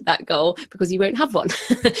hit that goal because you won't have one.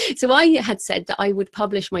 So I had said that I would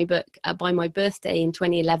publish my book by my birthday in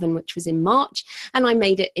 2011, which was in March, and I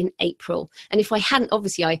made it in April. And if I hadn't,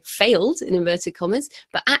 obviously I failed in inverted commas,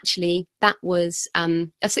 but actually that was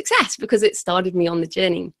a success because it started me on the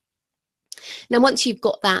journey. Now, once you've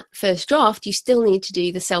got that first draft, you still need to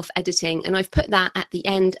do the self-editing, and I've put that at the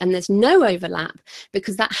end, and there's no overlap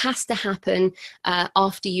because that has to happen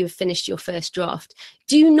after you have finished your first draft.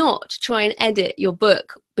 Do not try and edit your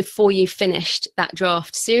book before you finished that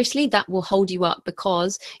draft, seriously, that will hold you up,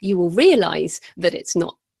 because you will realize that it's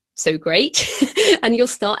not so great and you'll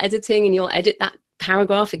start editing and you'll edit that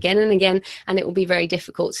paragraph again and again, and it will be very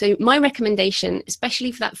difficult. So my recommendation,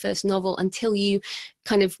 especially for that first novel, until you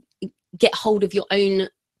kind of get hold of your own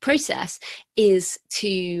process, is to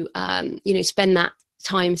you know, spend that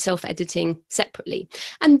time self-editing separately.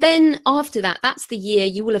 And then after that, that's the year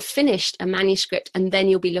you will have finished a manuscript, and then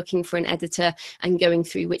you'll be looking for an editor and going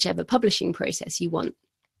through whichever publishing process you want.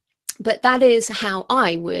 But that is how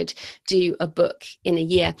I would do a book in a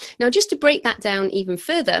year. Now, just to break that down even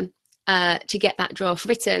further, to get that draft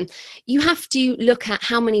written, you have to look at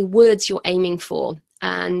how many words you're aiming for.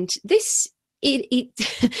 And this,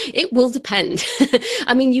 it will depend.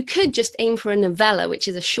 I mean, you could just aim for a novella, which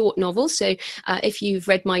is a short novel. So if you've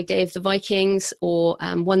read My Day of the Vikings or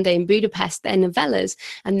One Day in Budapest, they're novellas,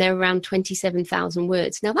 and they're around 27,000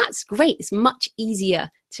 words. Now that's great. It's much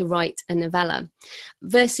easier to write a novella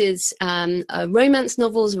versus romance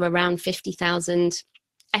novels are around 50,000.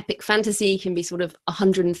 Epic fantasy can be sort of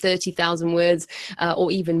 130,000 words or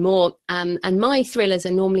even more. And my thrillers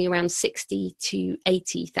are normally around 60 to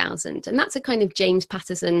 80,000. And that's a kind of James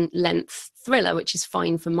Patterson length thriller, which is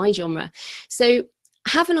fine for my genre. So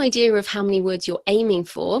have an idea of how many words you're aiming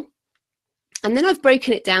for. And then I've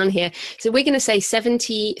broken it down here. So we're going to say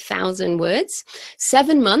 70,000 words,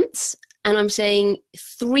 7 months, and I'm saying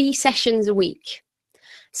 3 sessions a week.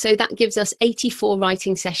 So that gives us 84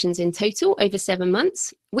 writing sessions in total over 7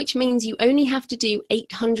 months, which means you only have to do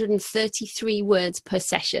 833 words per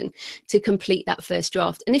session to complete that first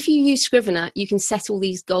draft. And if you use Scrivener, you can set all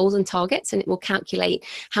these goals and targets, and it will calculate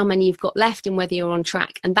how many you've got left and whether you're on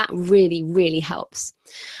track. And that really, really helps.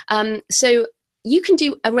 So you can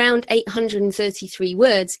do around 833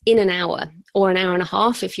 words in an hour or an hour and a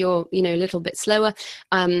half if you're, you know, a little bit slower.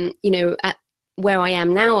 You know, at where I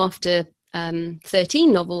am now after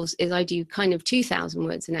 13 novels is I do kind of 2,000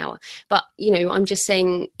 words an hour. But, you know, I'm just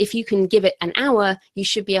saying, if you can give it an hour, you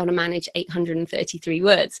should be able to manage 833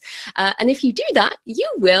 words. And if you do that, you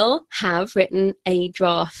will have written a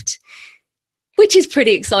draft, which is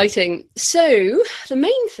pretty exciting. So the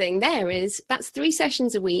main thing there is that's 3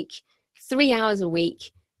 sessions a week, 3 hours a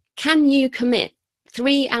week. Can you commit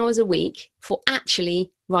 3 hours a week for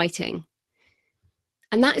actually writing?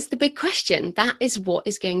 And that is the big question. That is what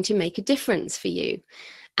is going to make a difference for you.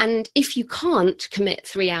 And if you can't commit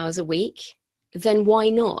 3 hours a week, then why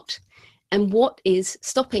not? And what is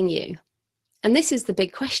stopping you? And this is the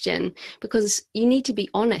big question, because you need to be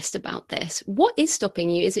honest about this. What is stopping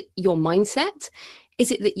you? Is it your mindset?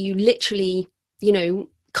 Is it that you literally, you know,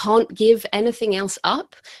 can't give anything else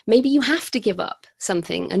up? Maybe you have to give up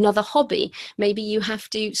something, another hobby. Maybe you have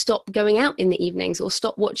to stop going out in the evenings or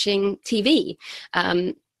stop watching TV.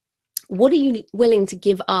 What are you willing to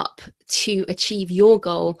give up to achieve your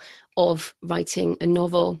goal of writing a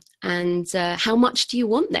novel? And how much do you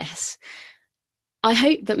want this? I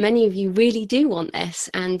hope that many of you really do want this,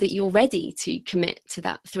 and that you're ready to commit to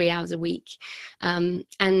that 3 hours a week and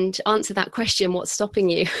answer that question, what's stopping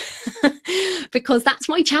you? Because that's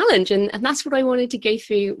my challenge, and that's what I wanted to go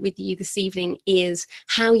through with you this evening, is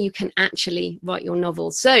how you can actually write your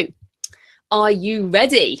novel. So, are you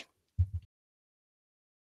ready?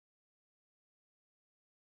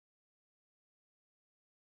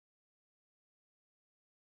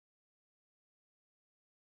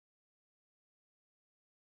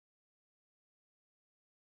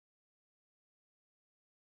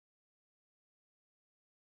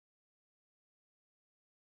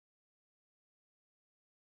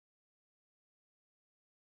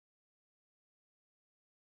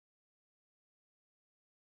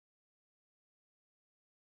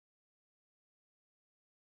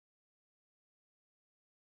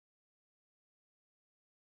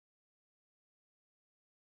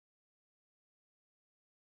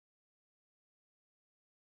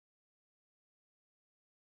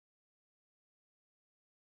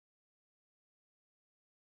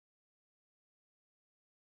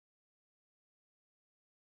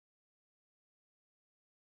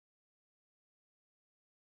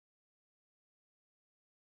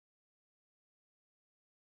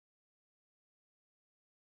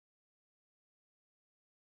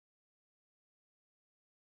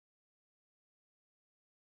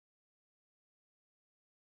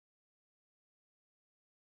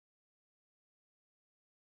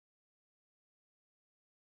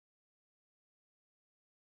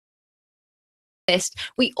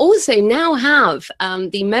 We also now have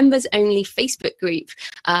the members only Facebook group,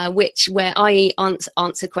 where I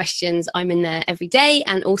answer questions. I'm in there every day,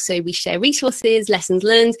 and also we share resources, lessons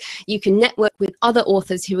learned. You can network with other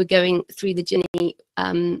authors who are going through the journey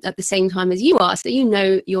at the same time as you are, so you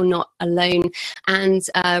know you're not alone. And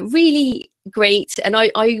really great. And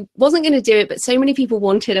I wasn't going to do it, but so many people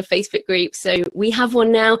wanted a Facebook group, so we have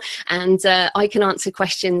one now, and I can answer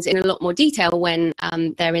questions in a lot more detail when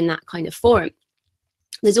they're in that kind of forum.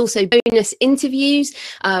 There's also bonus interviews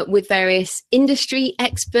with various industry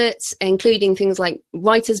experts, including things like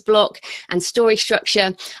writer's block and story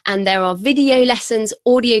structure. And there are video lessons,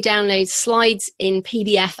 audio downloads, slides in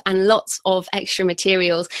PDF, and lots of extra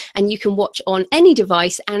materials. And you can watch on any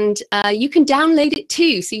device, and you can download it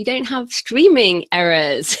too, so you don't have streaming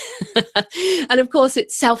errors. And of course,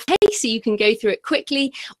 it's self-paced, so you can go through it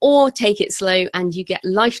quickly or take it slow, and you get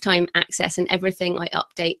lifetime access, and everything I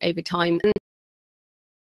update over time. And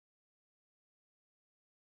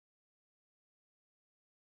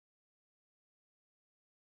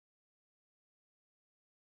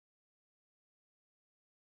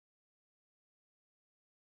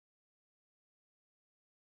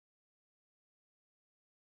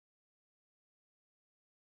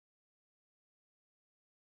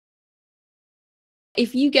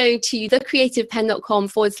if you go to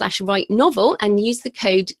thecreativepenn.com/write novel and use the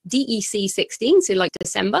code DEC16, so like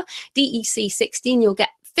December, DEC16, you'll get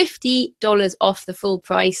 $50 off the full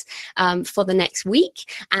price for the next week.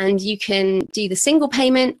 And you can do the single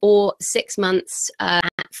payment or 6 months at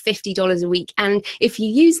 $50 a week. And if you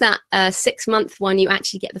use that 6-month one, you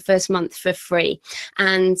actually get the first month for free.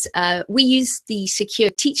 And we use the secure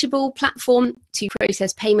Teachable platform to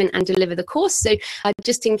process payment and deliver the course. So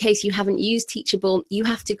just in case you haven't used Teachable, you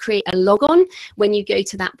have to create a logon when you go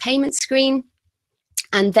to that payment screen.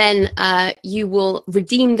 And then you will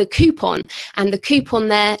redeem the coupon, and the coupon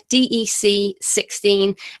there,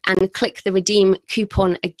 DEC16, and click the redeem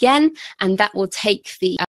coupon again, and that will take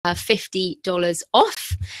the $50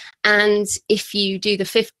 off. And if you do the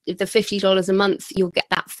 $50 a month, you'll get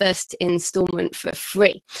that first installment for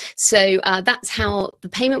free. So that's how the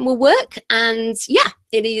payment will work. And yeah,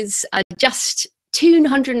 it is just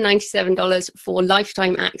 $297 for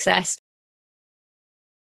lifetime access.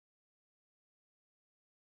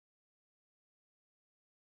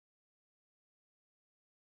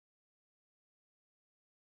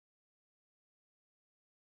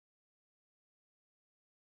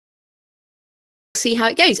 See how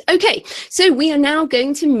it goes. Okay, so we are now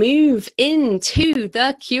going to move into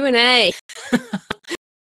the Q&A.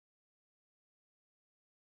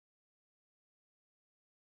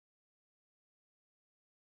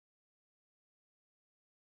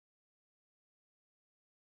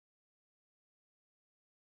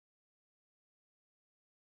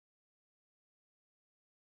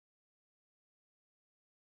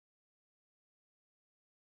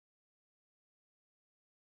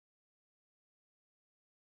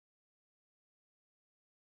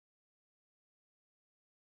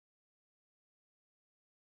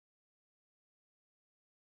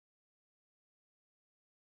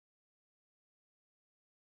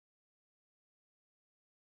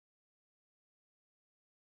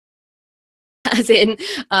 As in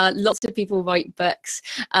lots of people write books.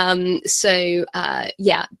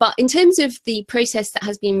 Yeah, but in terms of the process that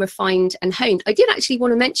has been refined and honed, I did actually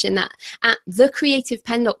want to mention that at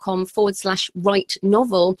thecreativepenn.com/write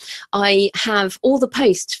novel, I have all the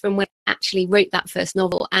posts from when I actually wrote that first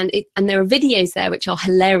novel, and there are videos there which are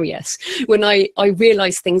hilarious when I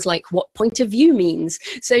realize things like what point of view means.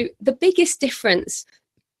 So the biggest difference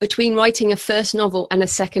between writing a first novel and a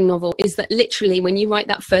second novel is that literally when you write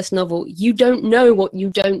that first novel, you don't know what you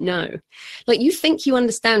don't know. Like, you think you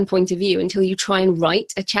understand point of view until you try and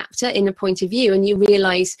write a chapter in a point of view, and you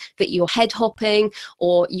realize that you're head hopping,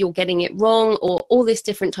 or you're getting it wrong, or all this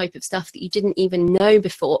different type of stuff that you didn't even know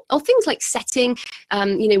before. Or things like setting.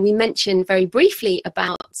 You know, we mentioned very briefly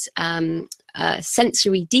about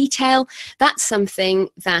sensory detail. That's something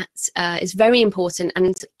that is very important,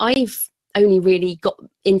 and I've only really got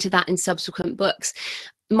into that in subsequent books.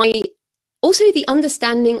 Also the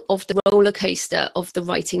understanding of the roller coaster of the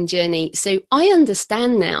writing journey. So I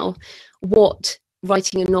understand now what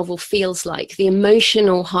writing a novel feels like, the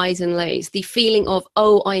emotional highs and lows, the feeling of,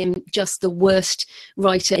 oh, I am just the worst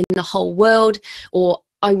writer in the whole world, or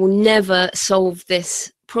I will never solve this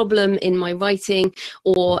problem in my writing,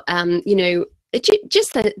 or you know,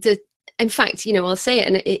 just the in fact, you know, I'll say it,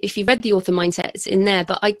 and if you read the author mindset, it's in there,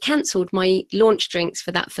 but I cancelled my launch drinks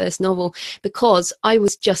for that first novel because I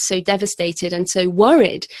was just so devastated and so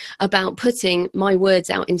worried about putting my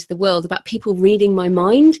words out into the world, about people reading my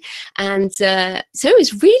mind. And so it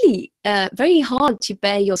was really very hard to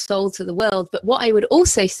bare your soul to the world. But what I would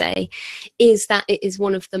also say is that it is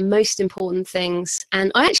one of the most important things.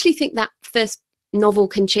 And I actually think that first novel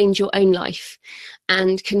can change your own life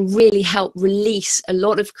and can really help release a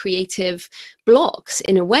lot of creative blocks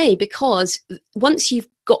in a way, because once you've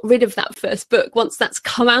got rid of that first book, once that's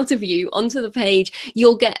come out of you onto the page,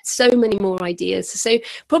 you'll get so many more ideas. So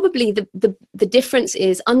probably the difference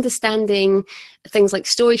is understanding things like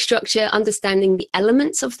story structure, understanding the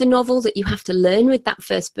elements of the novel that you have to learn with that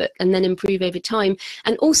first book and then improve over time,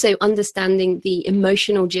 and also understanding the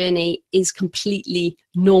emotional journey is completely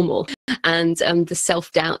normal, and the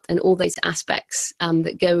self-doubt and all those aspects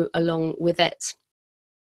that go along with it.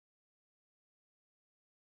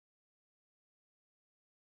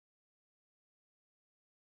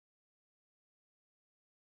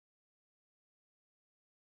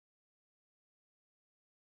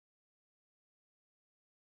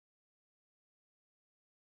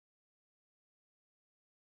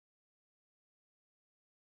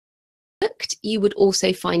 You would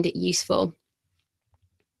also find it useful.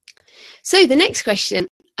 So the next question,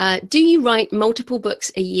 do you write multiple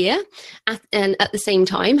books a year and at the same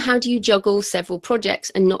time? How do you juggle several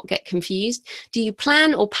projects and not get confused? Do you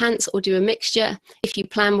plan or pants or do a mixture? If you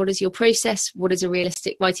plan, what is your process? What is a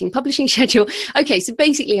realistic writing publishing schedule? Okay, so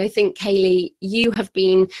basically I think, Kaylee, you have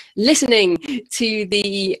been listening to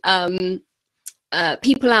the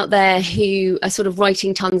people out there who are sort of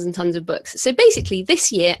writing tons and tons of books. So basically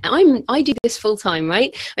this year, I do this full time,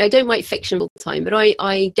 right? I don't write fiction full time, but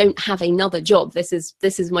I don't have another job. This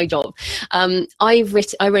is my job. I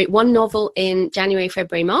wrote one novel in January,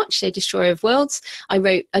 February, March, so Destroyer of Worlds. I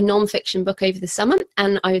wrote a non-fiction book over the summer,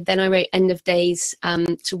 and then I wrote End of Days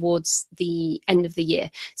towards the end of the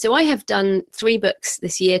year. So I have done 3 books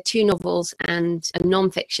this year, 2 novels and a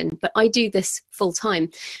non-fiction, but I do this full time.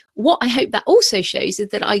 What I hope that also shows is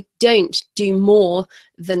that I don't do more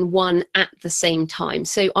than one at the same time.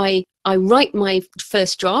 So I write my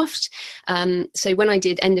first draft. So when I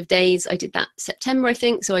did End of Days, I did that September, I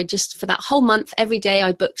think. So I just, for that whole month, every day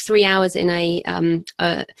I booked 3 hours in I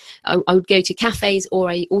would go to cafes,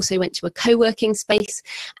 or I also went to a co-working space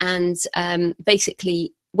and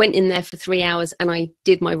basically went in there for 3 hours and I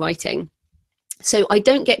did my writing. So I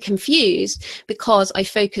don't get confused because I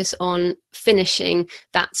focus on finishing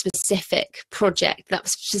that specific project, that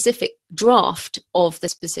specific draft of the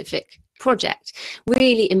specific project.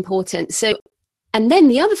 Really important. So, and then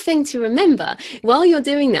the other thing to remember while you're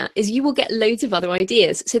doing that is you will get loads of other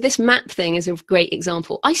ideas. So this map thing is a great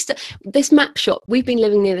example. This map shop, we've been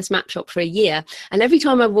living near this map shop for a year, and every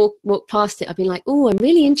time I walk past it, I've been like, oh, I'm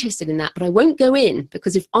really interested in that, but I won't go in,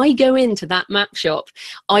 because if I go into that map shop,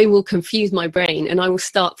 I will confuse my brain and I will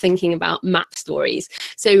start thinking about map stories.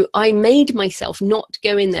 So I made myself not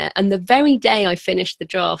go in there, and the very day I finished the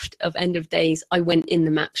draft of End of Days, I went in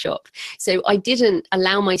the map shop. So I didn't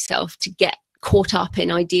allow myself to get caught up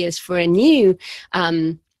in ideas for a new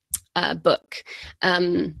book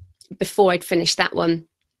before I'd finished that one.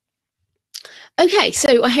 Okay,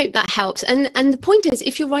 so I hope that helps. And the point is,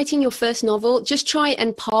 if you're writing your first novel, just try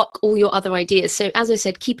and park all your other ideas. So as I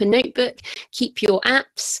said, keep a notebook, keep your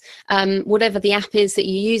apps, whatever the app is that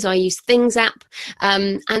you use. I use Things app.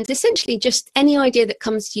 And essentially just any idea that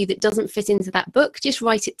comes to you that doesn't fit into that book, just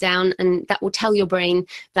write it down, and that will tell your brain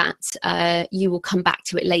that you will come back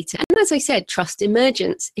to it later. And as I said, trust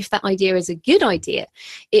emergence. If that idea is a good idea,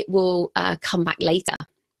 it will come back later.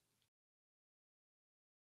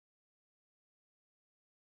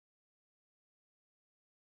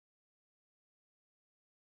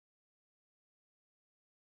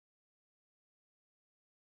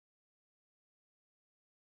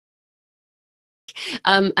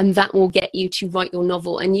 And that will get you to write your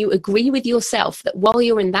novel. And you agree with yourself that while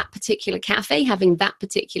you're in that particular cafe having that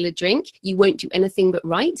particular drink, you won't do anything but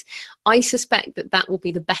write. I suspect that that will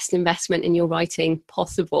be the best investment in your writing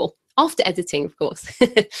possible, after editing, of course.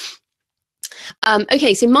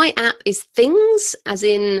 Okay, so my app is Things, as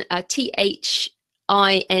in THINGS,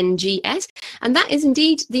 and that is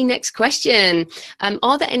indeed the next question.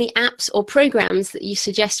 Are there any apps or programs that you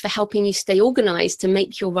suggest for helping you stay organized to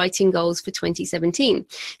make your writing goals for 2017?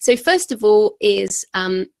 So first of all is,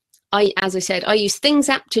 as I said, I use Things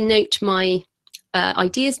app to note my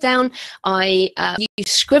ideas down. I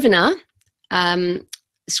use Scrivener,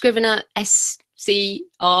 Scrivener,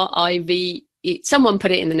 SCRIV, someone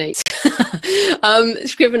put it in the notes.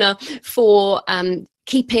 Scrivener for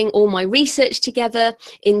keeping all my research together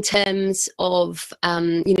in terms of,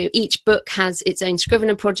 you know, each book has its own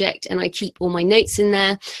Scrivener project, and I keep all my notes in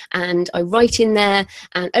there and I write in there,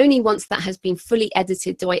 and only once that has been fully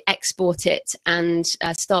edited do I export it and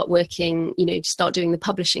start working, you know, start doing the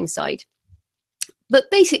publishing side. But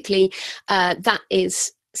basically that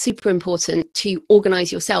is super important to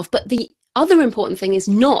organize yourself. But the other important thing is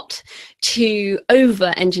not to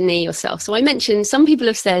over-engineer yourself. So I mentioned some people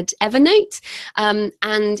have said Evernote,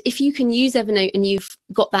 and if you can use Evernote and you've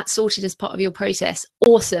got that sorted as part of your process,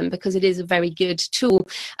 awesome, because it is a very good tool.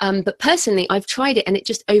 But personally, I've tried it and it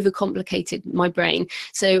just overcomplicated my brain.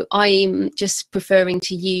 So I'm just preferring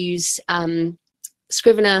to use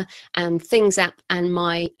Scrivener and Things app and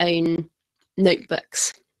my own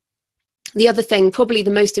notebooks. The other thing, probably the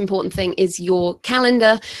most important thing, is your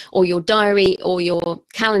calendar or your diary or your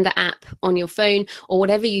calendar app on your phone or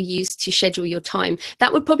whatever you use to schedule your time.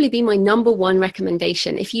 That would probably be my number one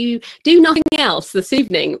recommendation. If you do nothing else this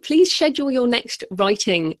evening, please schedule your next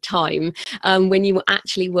writing time when you will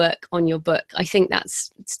actually work on your book. I think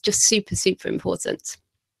it's just super, super important.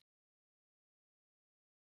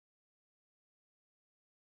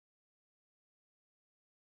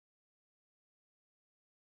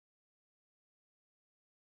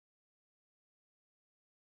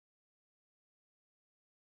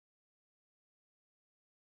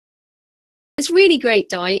 It's really great,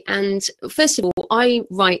 Di. And first of all, I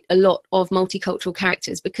write a lot of multicultural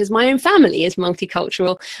characters because my own family is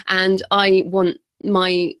multicultural, and I want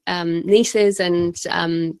my nieces and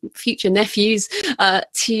future nephews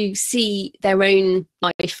to see their own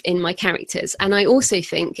life in my characters. And I also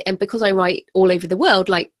think, and because I write all over the world,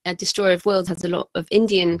 like Destroyer of Worlds has a lot of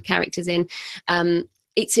Indian characters in,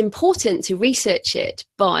 it's important to research it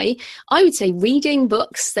by, I would say, reading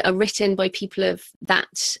books that are written by people of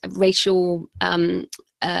that racial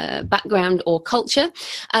background or culture.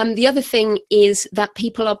 The other thing is that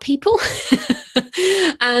people are people.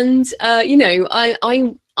 And, you know,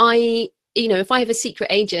 you know, if I have a secret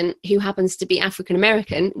agent who happens to be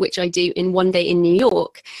African-American, which I do in One Day in New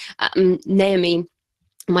York, Naomi,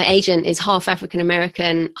 my agent, is half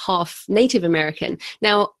African-American, half Native American.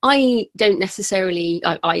 Now, I don't necessarily,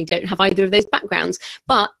 I don't have either of those backgrounds,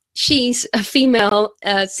 but she's a female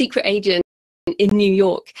secret agent in New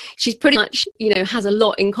York. She's pretty much, you know, has a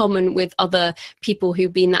lot in common with other people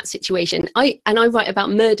who've been in that situation. I write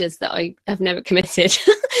about murders that I have never committed.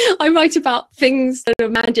 I write about things that are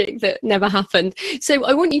magic that never happened. So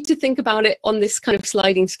I want you to think about it on this kind of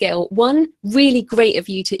sliding scale. One, really great of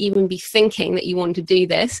you to even be thinking that you want to do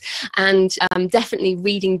this, and definitely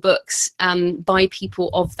reading books by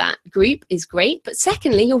people of that group is great. But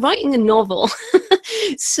secondly, you're writing a novel.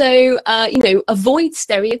 So, you know, avoid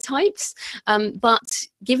stereotypes, but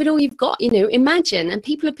give it all you've got. You know, imagine, and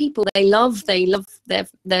people are people. They love their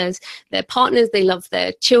partners. They love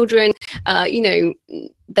their children. You know,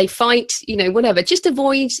 they fight. You know, whatever. Just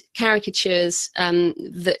avoid caricatures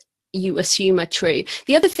that you assume are true.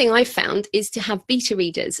 The other thing I found is to have beta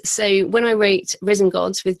readers. So when I wrote Risen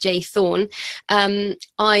Gods with Jay Thorne,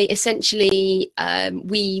 I essentially,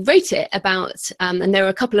 we wrote it about, and there were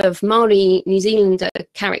a couple of Maori New Zealander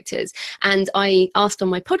characters, and I asked on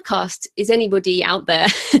my podcast, is anybody out there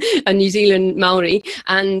a New Zealand Maori,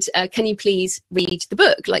 and can you please read the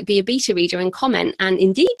book, like be a beta reader and comment? And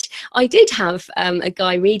indeed, I did have a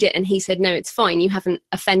guy read it, and he said, no, it's fine, you haven't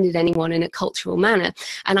offended anyone in a cultural manner.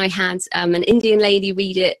 And I had an Indian lady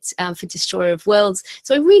read it for Destroyer of Worlds.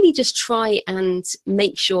 So I really just try and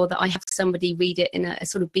make sure that I have somebody read it in a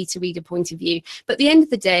sort of beta reader point of view. But at the end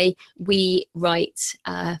of the day, we write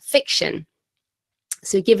fiction.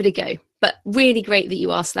 So give it a go. But really great that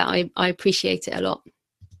you asked that. I appreciate it a lot.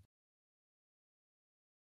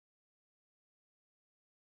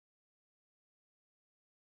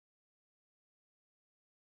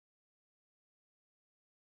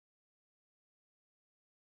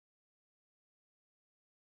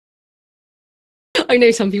 I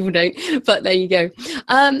know some people don't, but there you go.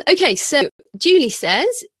 Okay, so Julie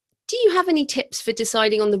says, do you have any tips for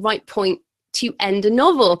deciding on the right point to end a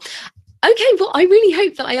novel? Okay, well, I really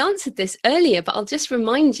hope that I answered this earlier, but I'll just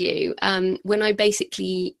remind you when I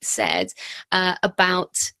basically said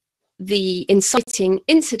about the inciting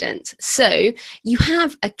incident. So you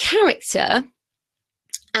have a character,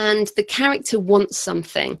 and the character wants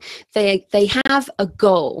something. They have a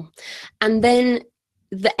goal, and then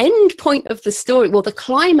the end point of the story, well, the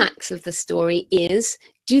climax of the story is,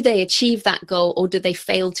 do they achieve that goal or do they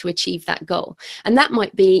fail to achieve that goal? And that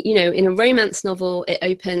might be, you know, in a romance novel, it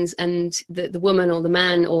opens and the woman or the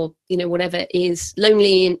man or, you know, whatever is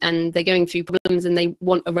lonely and they're going through problems and they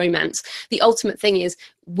want a romance. The ultimate thing is,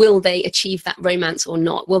 will they achieve that romance or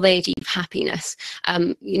not? Will they achieve happiness?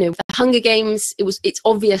 You know, the Hunger Games, it's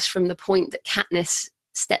obvious from the point that Katniss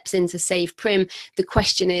steps in to save Prim. The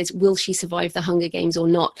question is, will she survive the Hunger Games or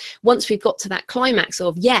not? Once we've got to that climax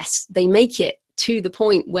of, yes, they make it to the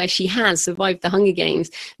point where she has survived the Hunger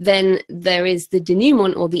Games, then there is the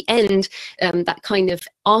denouement, or the end, that kind of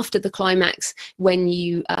after the climax, when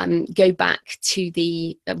you go back to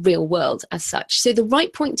the real world as such. So the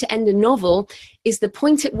right point to end a novel is the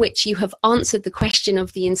point at which you have answered the question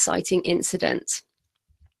of the inciting incident.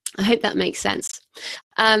 I hope that makes sense.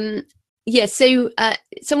 Yeah, so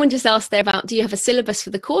someone just asked there about, do you have a syllabus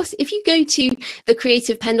for the course? If you go to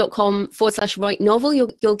thecreativepenn.com/write novel,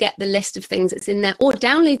 you'll get the list of things that's in there, or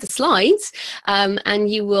download the slides,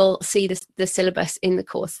 and you will see the syllabus in the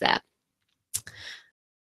course there.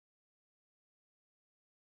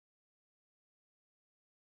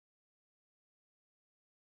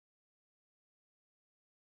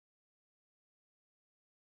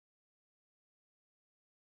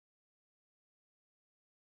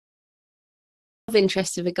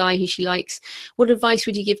 Interest of a guy who she likes, what advice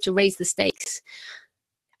would you give to raise the stakes?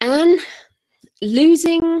 And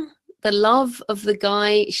losing the love of the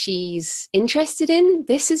guy she's interested in,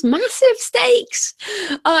 this is massive stakes,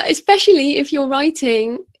 especially if you're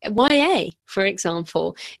writing YA, for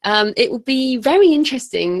example. It will be very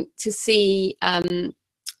interesting to see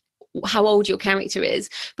how old your character is,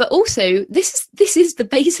 but also this is the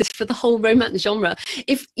basis for the whole romance genre.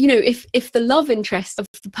 If the love interest of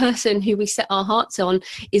the person who we set our hearts on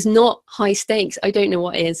is not high stakes, I don't know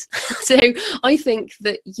what is. So I think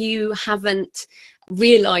that you haven't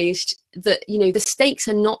realized that the stakes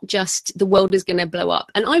are not just the world is going to blow up.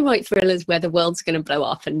 And I write thrillers where the world's going to blow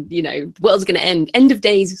up and the world's going to end of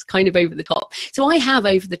days is kind of over the top. So I have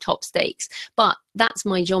over the top stakes, but that's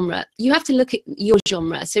my genre. You have to look at your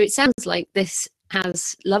genre. So it sounds like this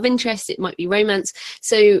has love interest, it might be romance.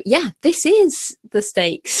 So yeah, this is the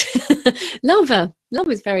stakes. Love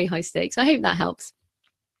is very high stakes. I hope that helps.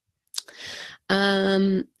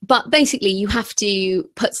 But basically you have to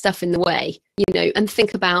put stuff in the way, and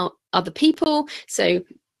think about other people. So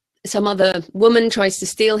some other woman tries to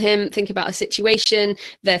steal him, think about a situation,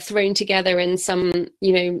 they're thrown together in some,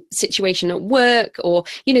 situation at work, or,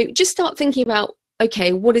 just start thinking about,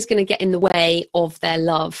 okay, what is going to get in the way of their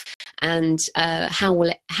love, and how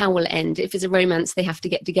will it end? If it's a romance, they have to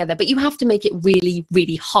get together, but you have to make it really,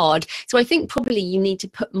 really hard. So I think probably you need to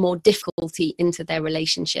put more difficulty into their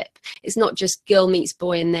relationship. It's not just girl meets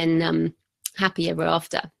boy and then happy ever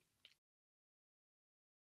after.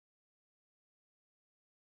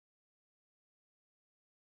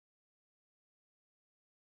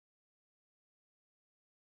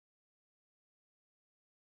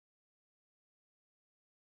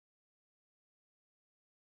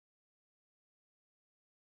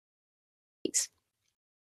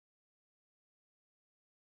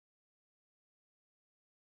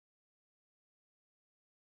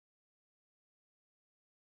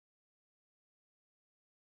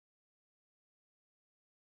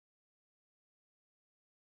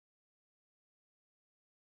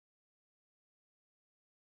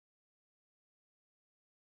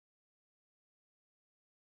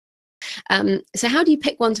 So how do you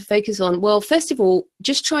pick one to focus on? Well, first of all,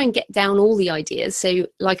 just try and get down all the ideas. So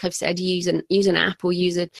like I've said, use an app, or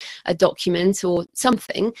use a document or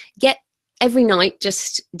something. Get every night,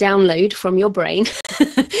 just download from your brain.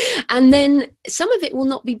 And then some of it will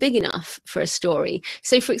not be big enough for a story.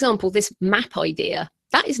 So for example, this map idea,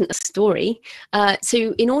 that isn't a story.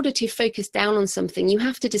 So in order to focus down on something, you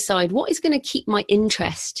have to decide what is going to keep my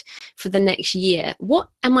interest for the next year. What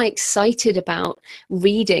am I excited about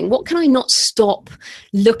reading? What can I not stop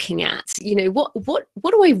looking at? What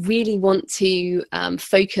do I really want to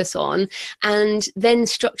focus on? And then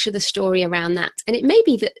structure the story around that. And it may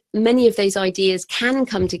be that many of those ideas can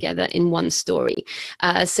come together in one story.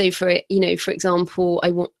 So for example,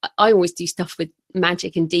 I always do stuff with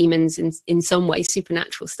magic and demons in some way,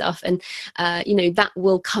 supernatural stuff, and that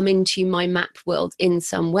will come into my map world in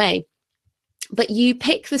some way. But you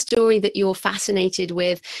pick the story that you're fascinated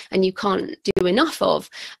with and you can't do enough of,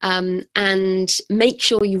 and make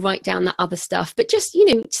sure you write down that other stuff. But just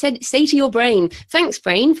say to your brain, thanks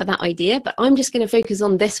brain for that idea, but I'm just going to focus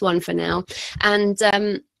on this one for now. And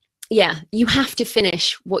yeah, you have to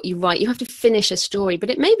finish what you write. You have to finish a story, but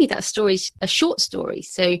it may be that story's a short story,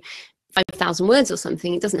 so 5,000 words or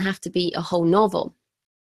something. It doesn't have to be a whole novel.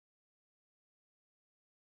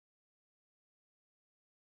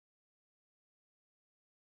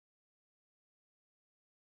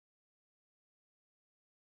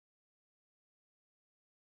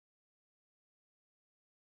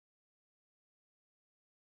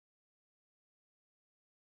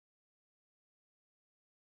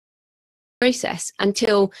 Process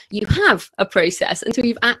until you have a process, until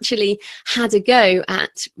you've actually had a go at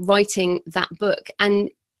writing that book. And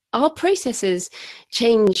our processes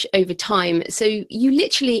change over time. So you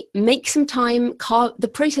literally make some time,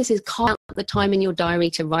 the process is carve out the time in your diary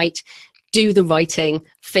to write, do the writing,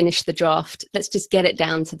 finish the draft. Let's just get it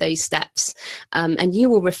down to those steps. And you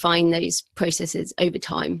will refine those processes over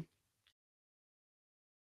time.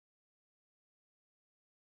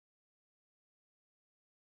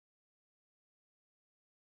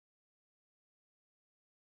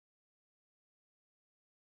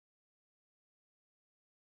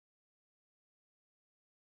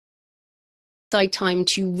 Time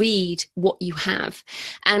to read what you have,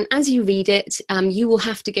 and as you read it, you will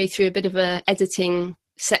have to go through a bit of a editing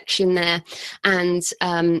section there, and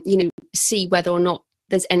see whether or not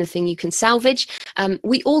there's anything you can salvage.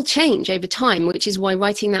 We all change over time, which is why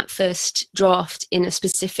writing that first draft in a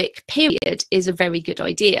specific period is a very good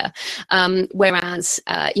idea. Whereas,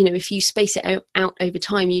 if you space it out over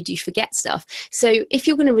time, you do forget stuff. So if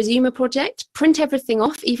you're going to resume a project, print everything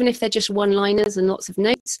off, even if they're just one-liners and lots of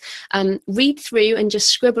notes. Read through and just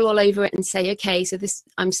scribble all over it and say, okay, so this,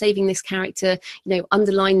 I'm saving this character,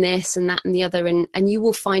 underline this and that and the other, and you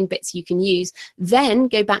will find bits you can use. Then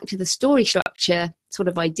go back to the story structure sort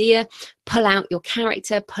of idea, pull out your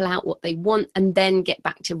character, pull out what they want, and then get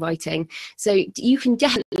back to writing. So you can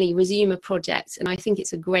definitely resume a project, and I think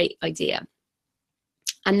it's a great idea.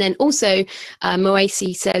 And then also,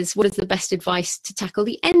 Moasi says, what is the best advice to tackle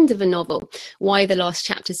the end of a novel? Why the last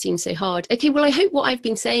chapter seems so hard? Okay, well, I hope what I've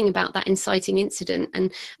been saying about that inciting incident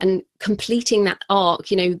and completing that arc,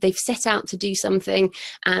 they've set out to do something,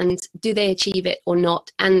 and do they achieve it or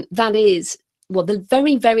not? And that is, well, the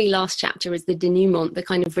very, very last chapter is the denouement, the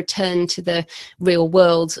kind of return to the real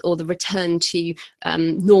world, or the return to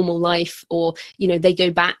normal life, or, they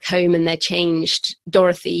go back home and they're changed.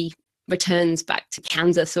 Dorothy returns back to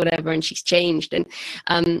Kansas or whatever, and she's changed.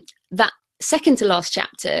 And that second to last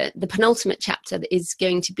chapter, the penultimate chapter, is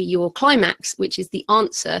going to be your climax, which is the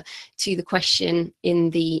answer to the question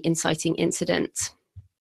in the inciting incident.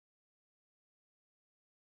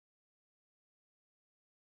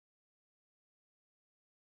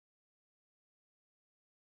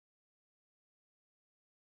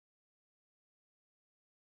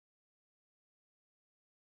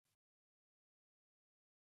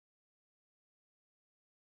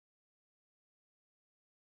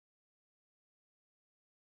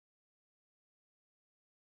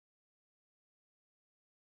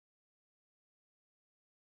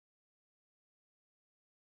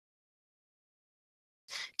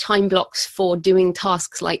 Time blocks for doing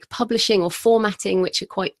tasks like publishing or formatting, which are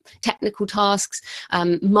quite technical tasks,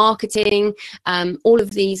 marketing. All of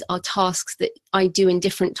these are tasks that I do in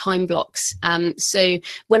different time blocks. So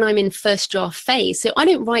when I'm in first draft phase, so I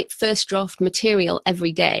don't write first draft material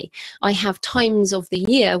every day. I have times of the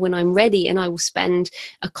year when I'm ready, and I will spend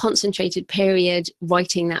a concentrated period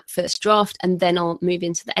writing that first draft, and then I'll move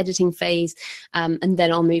into the editing phase, and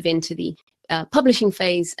then I'll move into the publishing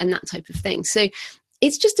phase and that type of thing. So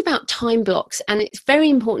it's just about time blocks, and it's very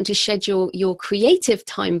important to schedule your creative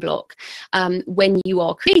time block when you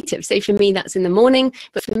are creative. So for me, that's in the morning,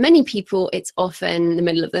 but for many people, it's often the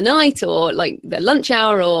middle of the night, or like the lunch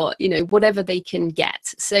hour, or whatever they can get.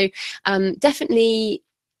 So definitely,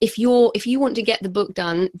 if you want to get the book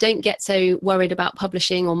done, don't get so worried about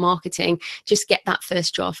publishing or marketing. Just get that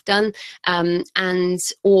first draft done.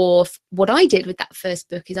 Or what I did with that first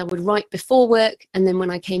book is I would write before work, and then when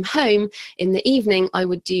I came home in the evening, I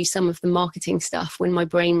would do some of the marketing stuff when my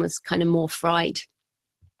brain was kind of more fried.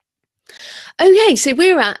 Okay, so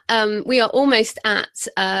we are almost at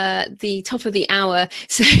the top of the hour.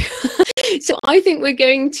 So so I think we're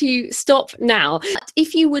going to stop now.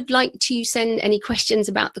 If you would like to send any questions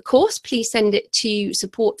about the course, please send it to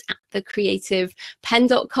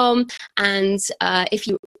support@thecreativepenn.com. And if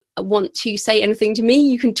you want to say anything to me,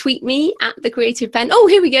 you can tweet me at The Creative Penn. Oh,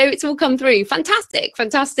 here we go. It's all come through. Fantastic.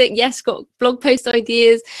 Fantastic. Yes, got blog post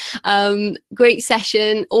ideas. Great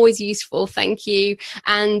session. Always useful. Thank you.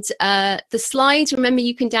 And the slides, remember,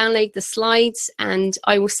 you can download the slides, and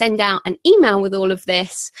I will send out an email with all of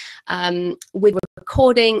this, with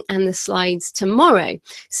recording and the slides tomorrow.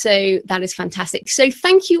 So that is fantastic. So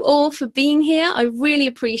thank you all for being here. I really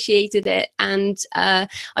appreciated it. And I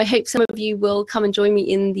hope some of you will come and join me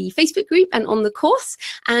in the Facebook group and on the course.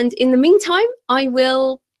 And in the meantime, I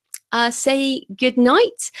will say good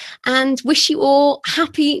night and wish you all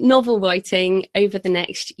happy novel writing over the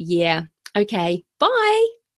next year. Okay, bye.